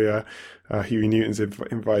Algeria. Huey Newton's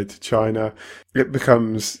invited to China. It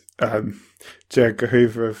becomes. J. Edgar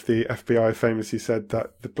Hoover of the FBI famously said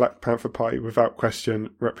that the Black Panther Party, without question,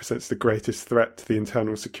 represents the greatest threat to the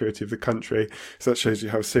internal security of the country. So that shows you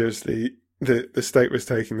how seriously the state was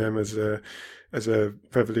taking them as a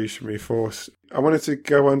revolutionary force. I wanted to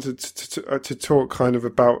go on to talk kind of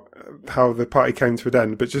about how the party came to an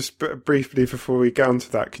end, but just briefly before we get on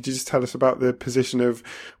to that, could you just tell us about the position of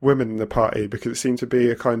women in the party? Because it seemed to be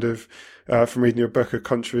a kind of, from reading your book, a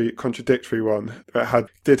contradictory one. It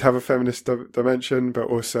did have a feminist dimension, but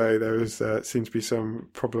also there was seemed to be some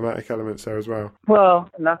problematic elements there as well. Well,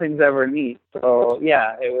 nothing's ever neat. So,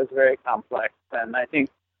 yeah, it was very complex. And I think,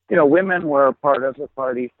 women were part of the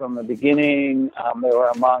party from the beginning. They were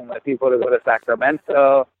among the people to go to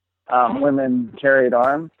Sacramento. Women carried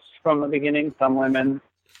arms from the beginning, some women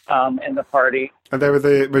in the party. And they were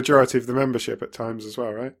the majority of the membership at times as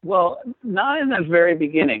well, right? Well, not in the very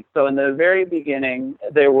beginning. So in the very beginning,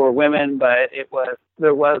 there were women, but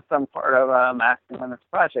there was some part of a masculinist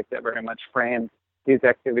project that very much framed these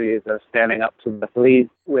activities of standing up to the police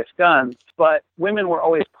with guns. But women were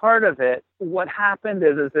always part of it. What happened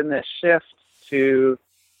is in this shift to,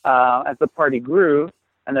 as the party grew,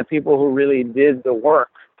 and the people who really did the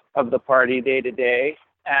work of the party day to day,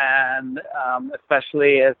 and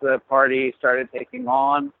especially as the party started taking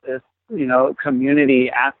on this,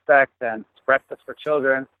 community aspect and breakfast for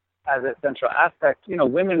children as a central aspect,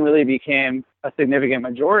 women really became a significant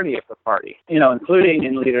majority of the party, including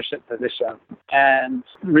in leadership positions, and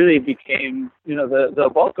really became,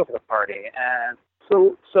 the bulk of the party. And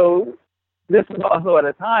so this is also at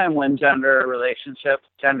a time when gender relationships,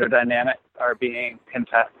 gender dynamics are being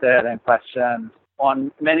contested and questioned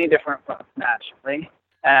on many different fronts nationally.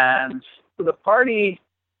 And so the party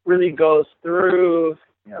really goes through,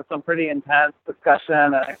 some pretty intense discussion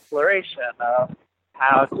and exploration of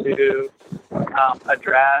how to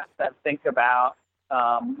address and think about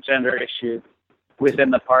gender issues within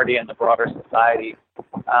the party and the broader society.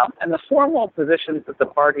 And the formal positions that the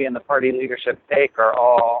party and the party leadership take are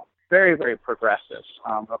all very, very progressive.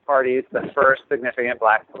 The party is the first significant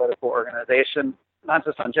Black political organization, not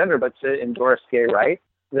just on gender, but to endorse gay rights.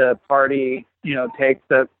 The party, takes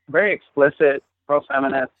a very explicit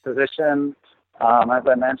pro-feminist position. As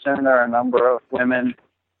I mentioned, there are a number of women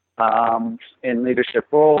in leadership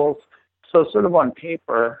roles. So sort of on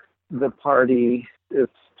paper, the party is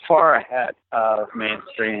far ahead of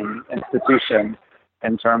mainstream institutions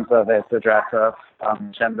in terms of its address of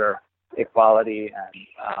gender equality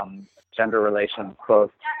and gender relations,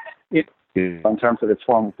 both in terms of its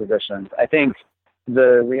formal positions. I think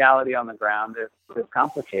the reality on the ground is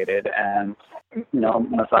complicated, and,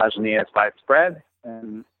 misogyny is widespread,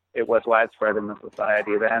 and it was widespread in the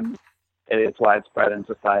society then. It is widespread in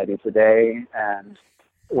society today, and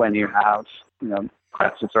when you have,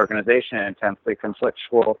 grassroots organization, intensely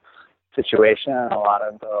conflictual situation, a lot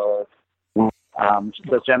of those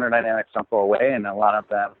gender dynamics don't go away, and a lot of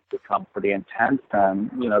them become pretty intense, and,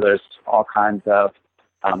 there's all kinds of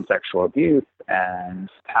sexual abuse and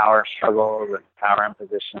power struggles and power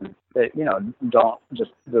imposition that, don't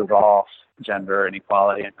just dissolve gender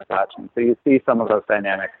inequality and misogyny. So you see some of those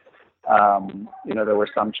dynamics. There were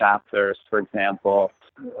some chapters, for example,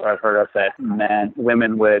 I've heard of that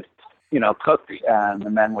women would, cook and the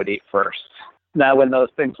men would eat first. Now, when those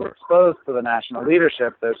things were exposed to the national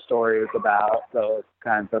leadership, there's stories about those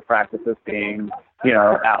kinds of practices being,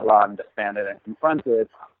 outlawed and disbanded and confronted,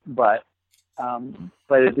 but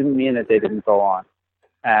it didn't mean that they didn't go on.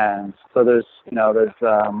 And so there's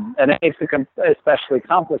and it makes it especially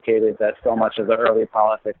complicated that so much of the early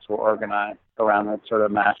politics were organized around that sort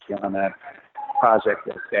of masculine project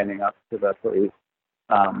of standing up to the police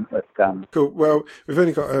with guns. Cool. Well, we've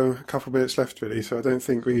only got a couple of minutes left, really, so I don't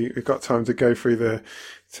think we've got time to go through the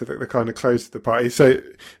kind of close of the party. So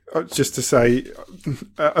just to say,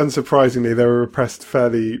 unsurprisingly, they were repressed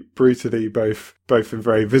fairly brutally, both in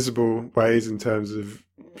very visible ways in terms of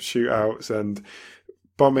shootouts and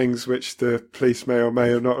bombings, which the police may or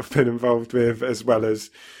may not have been involved with, as well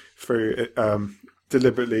as through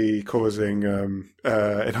deliberately causing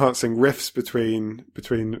enhancing rifts between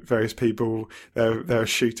various people. There are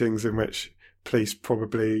shootings in which police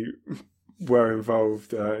probably were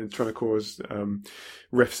involved in trying to cause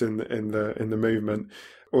rifts in the movement.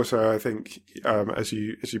 Also, I think as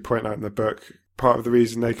you point out in the book, part of the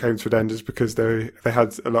reason they came to an end is because they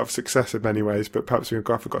had a lot of success in many ways, but perhaps we've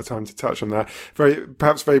got time to touch on that. Very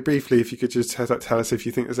briefly, if you could just tell us if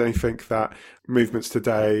you think there's anything that movements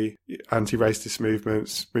today, anti-racist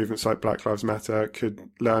movements like Black Lives Matter, could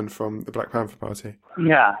learn from the Black Panther Party.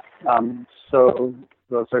 Yeah, so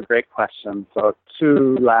those are great questions. So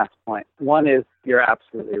two last points. One is, you're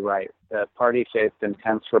absolutely right. The party faced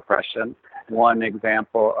intense repression. One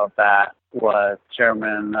example of that was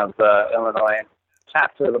chairman of the Illinois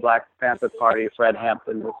chapter of the Black Panther Party, Fred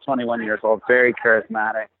Hampton, was 21 years old, very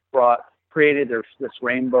charismatic, created this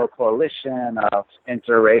rainbow coalition of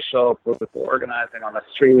interracial political organizing on the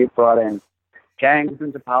street, brought in gangs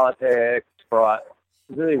into politics,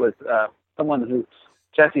 really was someone who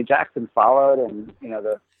Jesse Jackson followed, and,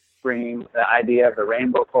 bringing the idea of the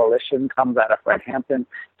rainbow coalition comes out of Fred Hampton.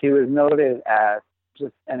 He was noted as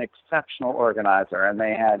just an exceptional organizer, and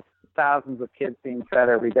they had thousands of kids being fed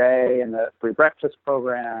every day in the free breakfast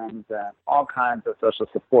programs and all kinds of social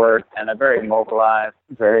support, and a very mobilized,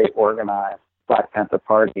 very organized Black Panther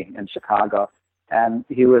Party in Chicago. And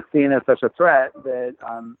he was seen as such a threat that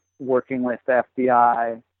working with the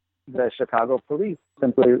FBI, the Chicago police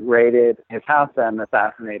simply raided his house and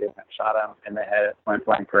assassinated him, shot him in the head at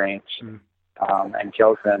point-blank range. And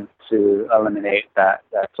killed him to eliminate that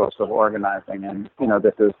source of organizing. And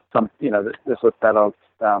this was settled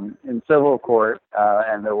in civil court,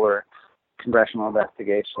 and there were congressional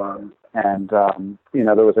investigations, and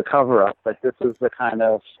there was a cover-up. But this is the kind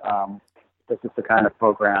of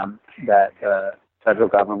program that the federal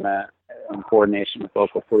government, in coordination with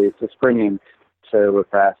local police, is bringing to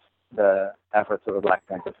repress the efforts of the Black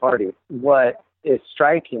Panther Party. What is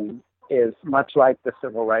striking is, much like the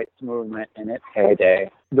civil rights movement in its heyday,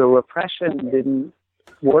 the repression didn't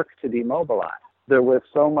work to demobilize. There was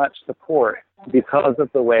so much support because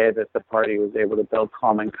of the way that the party was able to build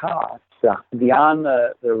common cause beyond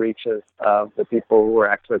the reaches of the people who were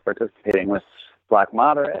actually participating, with Black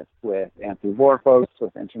moderates, with anti-war folks,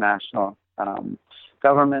 with international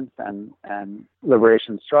governments and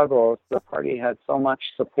liberation struggles. The party had so much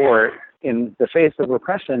support in the face of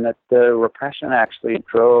repression that the repression actually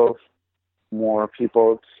drove more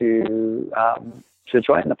people to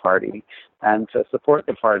join the party and to support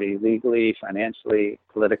the party legally, financially,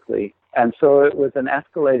 politically. And so it was an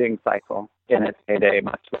escalating cycle in its heyday,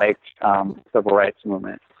 much like civil rights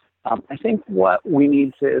movement. I think what we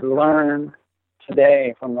need to learn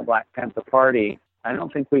today from the Black Panther Party, I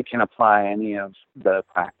don't think we can apply any of the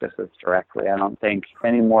practices directly. I don't think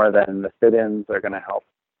any more than the sit-ins are going to help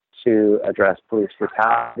to address police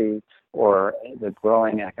brutality or the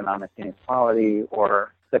growing economic inequality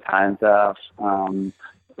or the kinds of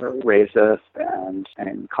racist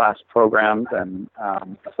and class programs and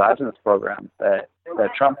misogynist programs that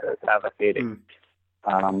Trump is advocating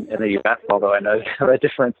in the U.S., although I know they have a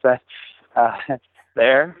different set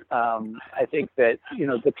there. I think that,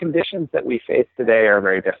 the conditions that we face today are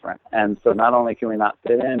very different. And so not only can we not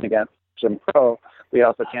sit in against Jim Crow, we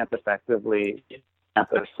also can't effectively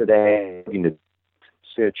campus today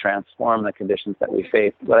to transform the conditions that we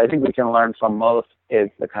face. What I think we can learn from most is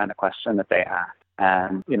the kind of question that they ask.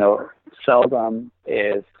 And, seldom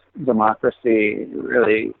is democracy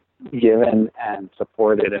really given and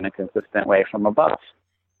supported in a consistent way from above.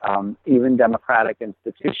 Even democratic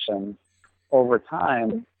institutions over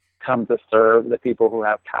time come to serve the people who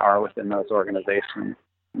have power within those organizations.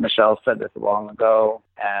 Michelle said this long ago,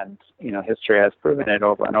 and history has proven it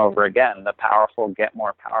over and over again. The powerful get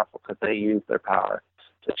more powerful because they use their power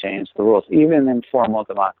to change the rules, even in formal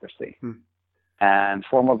democracy. And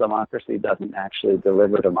formal democracy doesn't actually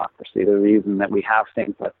deliver democracy. The reason that we have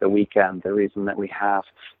things like the weekend, the reason that we have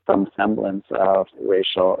some semblance of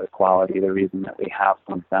racial equality, the reason that we have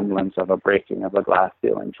some semblance of a breaking of a glass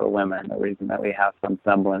ceiling for women, the reason that we have some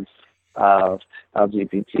semblance of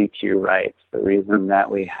LGBTQ rights, the reason that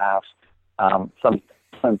we have some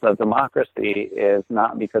sense of democracy is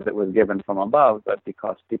not because it was given from above, but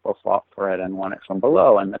because people fought for it and won it from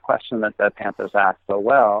below. And the question that the Panthers asked so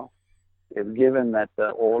well is, given that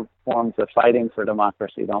the old forms of fighting for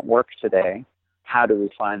democracy don't work today, how do we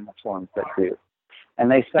find the forms that do?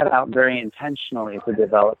 And they set out very intentionally to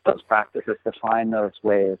develop those practices, to find those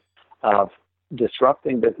ways of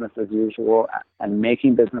disrupting business as usual and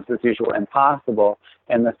making business as usual impossible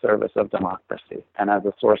in the service of democracy and as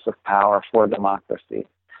a source of power for democracy.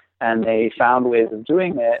 And they found ways of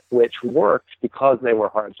doing it which worked because they were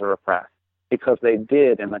hard to repress, because they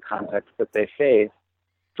did, in the context that they faced,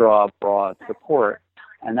 draw broad support,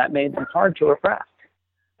 and that made them hard to repress.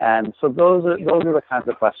 And so those are the kinds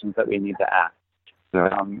of questions that we need to ask.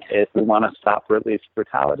 If we want to stop police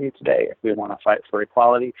brutality today, if we want to fight for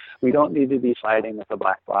equality, we don't need to be fighting with the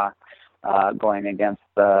black bloc going against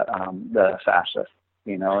the fascists.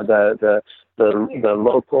 The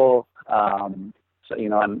local. And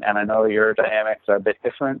I know your dynamics are a bit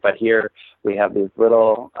different, but here we have these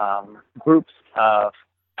little groups of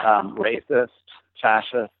racists,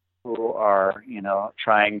 fascists who are,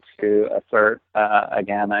 trying to assert,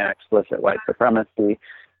 again, an explicit white supremacy,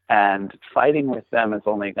 and fighting with them is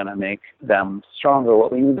only going to make them stronger.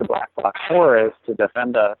 What we need the black bloc for is to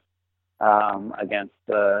defend us against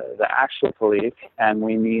the actual police, and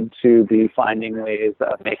we need to be finding ways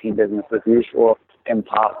of making business as usual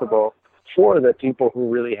impossible for the people who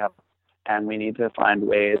really have. And we need to find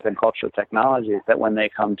ways and cultural technologies that when they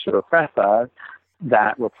come to repress us,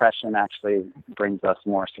 that repression actually brings us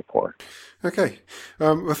more support. Okay.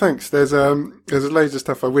 Well, thanks. There's loads of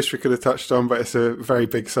stuff I wish we could have touched on, but it's a very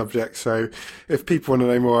big subject. So if people want to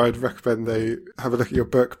know more, I'd recommend they have a look at your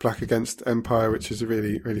book, Black Against Empire, which is a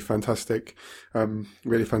really, really fantastic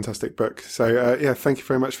book. So, thank you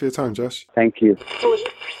very much for your time, Josh. Thank you.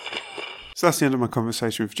 So that's the end of my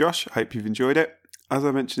conversation with Josh. I hope you've enjoyed it. As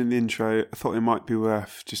I mentioned in the intro, I thought it might be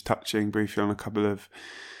worth just touching briefly on a couple of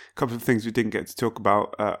things we didn't get to talk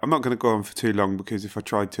about. I'm not going to go on for too long, because if I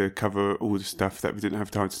tried to cover all the stuff that we didn't have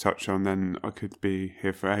time to touch on, then I could be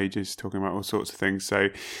here for ages talking about all sorts of things.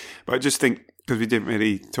 But I just think, because we didn't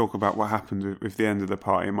really talk about what happened with the end of the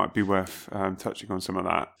party, it might be worth touching on some of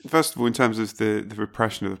that. First of all, in terms of the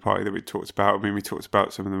repression of the party that we talked about, we talked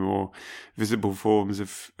about some of the more visible forms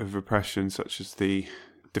of repression, such as the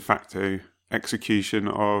de facto execution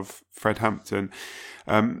of Fred Hampton.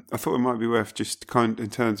 I thought it might be worth just in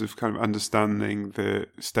terms of understanding the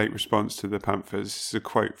state response to the Panthers. This is a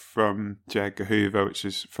quote from J. Edgar Hoover, which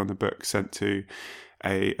is from the book sent to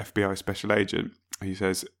a FBI special agent. He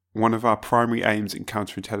says, "One of our primary aims in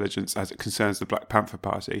counterintelligence as it concerns the Black Panther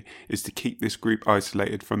Party is to keep this group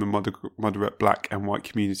isolated from the moderate black and white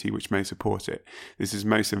community which may support it. This is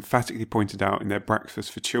most emphatically pointed out in their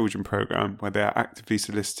Breakfast for Children program, where they are actively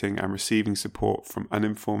soliciting and receiving support from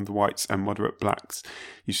uninformed whites and moderate blacks.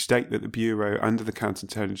 You state that the Bureau under the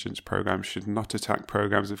counterintelligence program should not attack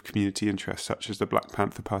programs of community interest such as the Black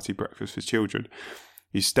Panther Party Breakfast for Children.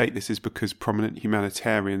 You state this is because prominent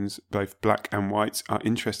humanitarians, both black and whites, are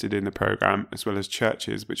interested in the program, as well as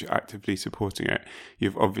churches which are actively supporting it.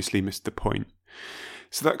 You've obviously missed the point."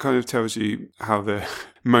 So that kind of tells you how the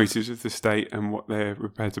motives of the state and what they're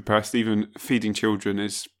prepared to press. Even feeding children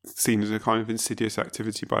is seen as a kind of insidious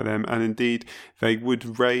activity by them. And indeed, they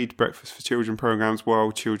would raid Breakfast for Children programs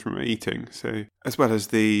while children were eating. So, as well as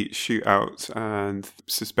the shootouts and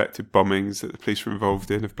suspected bombings that the police were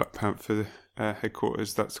involved in of Black Panther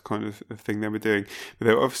headquarters, that's the kind of thing they were doing. But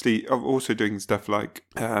they were obviously also doing stuff like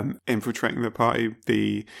infiltrating the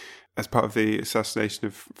party. As part of the assassination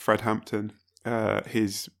of Fred Hampton,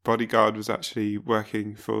 his bodyguard was actually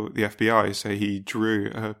working for the FBI, so he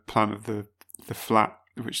drew a plan of the flat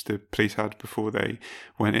which the police had before they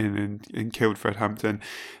went in and killed Fred Hampton.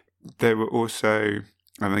 There were also,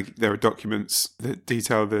 there are documents that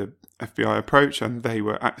detail the FBI approach, and they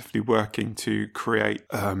were actively working to create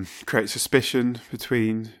suspicion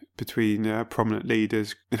between prominent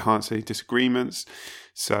leaders, enhance any disagreements.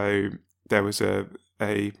 So there was a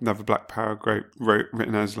another Black Power group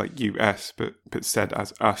written as like US, but said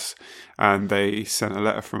as us, and they sent a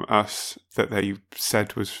letter from us that they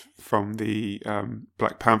said was from the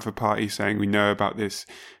Black Panther Party, saying we know about this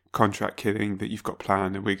contract killing that you've got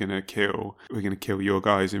planned, and we're gonna kill your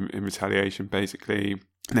guys in retaliation, basically.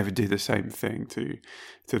 And they would do the same thing to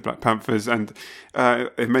the Black Panthers, and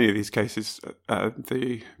in many of these cases,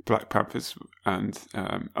 the Black Panthers and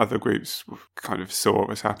other groups kind of saw what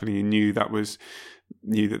was happening and knew that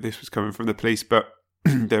this was coming from the police. But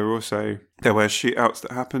there were shootouts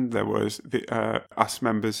that happened. There was US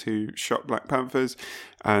members who shot Black Panthers,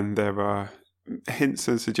 and there are hints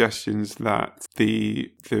and suggestions that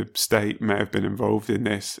the state may have been involved in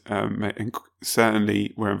this, and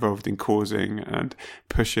certainly were involved in causing and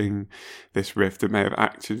pushing this rift, that may have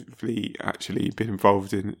actually been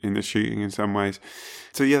involved in the shooting in some ways.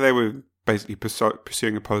 So yeah, they were basically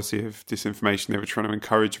pursuing a policy of disinformation. They were trying to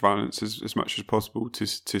encourage violence as much as possible to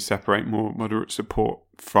separate more moderate support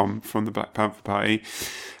from the Black Panther Party.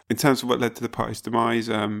 In terms of what led to the party's demise,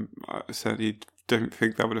 I certainly don't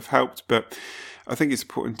think that would have helped, but I think it's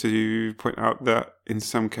important to point out that in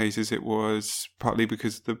some cases it was partly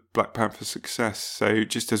because of the Black Panther success. So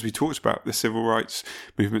just as we talked about the civil rights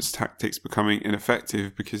movement's tactics becoming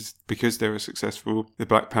ineffective because they were successful, the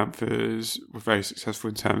Black Panthers were very successful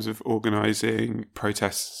in terms of organising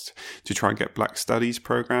protests to try and get Black Studies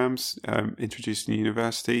programs introduced in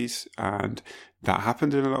universities, and that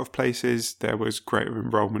happened in a lot of places. There was greater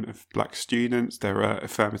enrolment of Black students. There were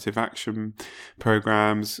affirmative action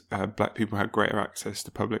programs. Black people had greater access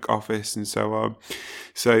to public office and so on.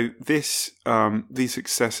 So these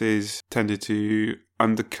successes tended to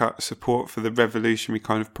undercut support for the revolutionary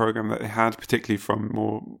kind of program that they had, particularly from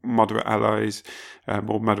more moderate allies,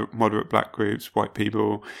 more moderate Black groups, white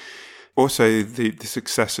people. Also, the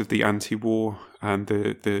success of the anti-war and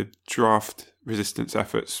the draft resistance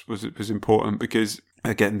efforts was important because,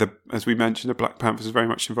 again, as we mentioned, the Black Panthers were very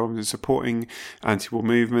much involved in supporting anti-war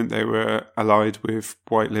movement. They were allied with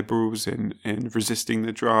white liberals in resisting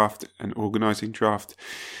the draft and organising draft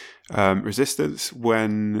resistance.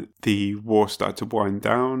 When the war started to wind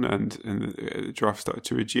down and the draft started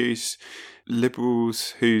to reduce,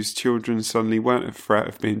 liberals whose children suddenly weren't a threat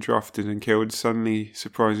of being drafted and killed suddenly,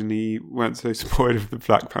 surprisingly, weren't so supportive of the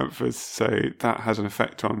Black Panthers. So that had an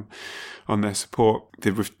effect on their support.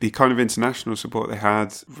 The kind of international support they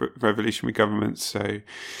had, revolutionary governments, so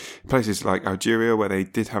places like Algeria, where they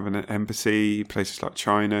did have an embassy, places like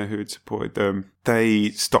China who had supported them,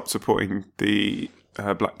 they stopped supporting the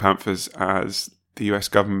Black Panthers as the US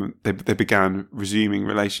government, they began resuming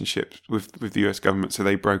relationships with the US government, so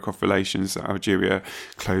they broke off relations. Algeria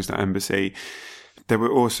closed that embassy. There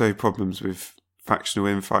were also problems with factional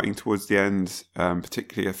infighting towards the end,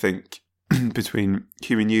 particularly, I think, between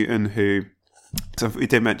Huey Newton, who, so we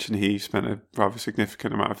did mention he spent a rather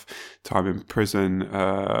significant amount of time in prison.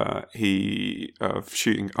 After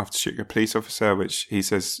shooting a police officer, which he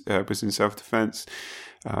says was in self-defense.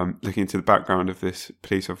 Looking into the background of this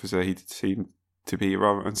police officer, he seemed to be a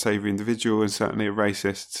rather unsavoury individual and certainly a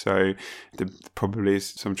racist, so there probably is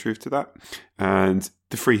some truth to that. And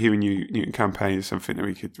the Free Huey Newton campaign is something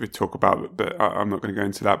that we'd talk about, but I'm not going to go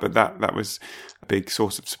into that. But that was a big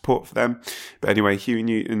source of support for them. But anyway, Huey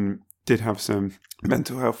Newton did have some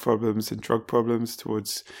mental health problems and drug problems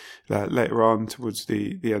towards later on, towards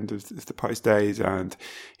the end of the party's days, and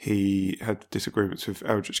he had disagreements with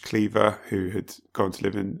Eldridge Cleaver, who had gone to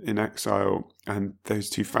live in exile, and those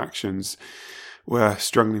two factions were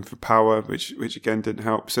struggling for power, which again didn't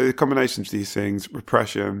help. So the combination of these things,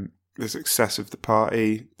 repression, the success of the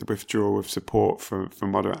party, the withdrawal of support from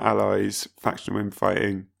moderate allies, factional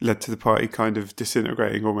infighting, led to the party kind of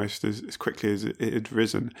disintegrating almost as quickly as it had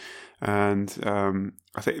risen. And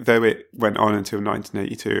I think though it went on until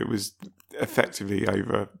 1982, it was effectively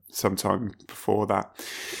over sometime before that.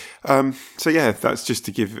 So yeah, that's just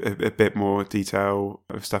to give a bit more detail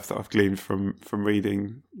of stuff that I've gleaned from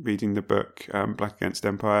reading the book, Black Against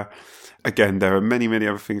Empire. Again, there are many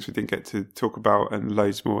other things we didn't get to talk about and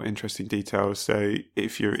loads more interesting details. So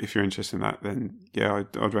if you're interested in that, then yeah,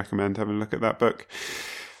 I'd recommend having a look at that book.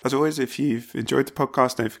 As always, if you've enjoyed the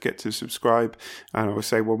podcast, don't forget to subscribe. And I will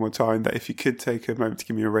say one more time that if you could take a moment to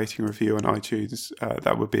give me a rating review on iTunes,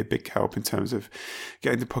 that would be a big help in terms of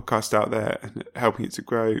getting the podcast out there and helping it to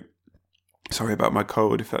grow. Sorry about my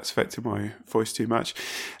cold if that's affected my voice too much.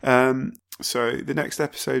 So the next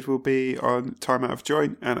episode will be on Time Out of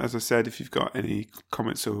Joint. And as I said, if you've got any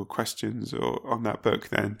comments or questions or on that book,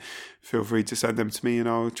 then feel free to send them to me and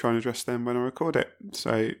I'll try and address them when I record it.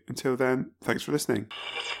 So until then, thanks for listening.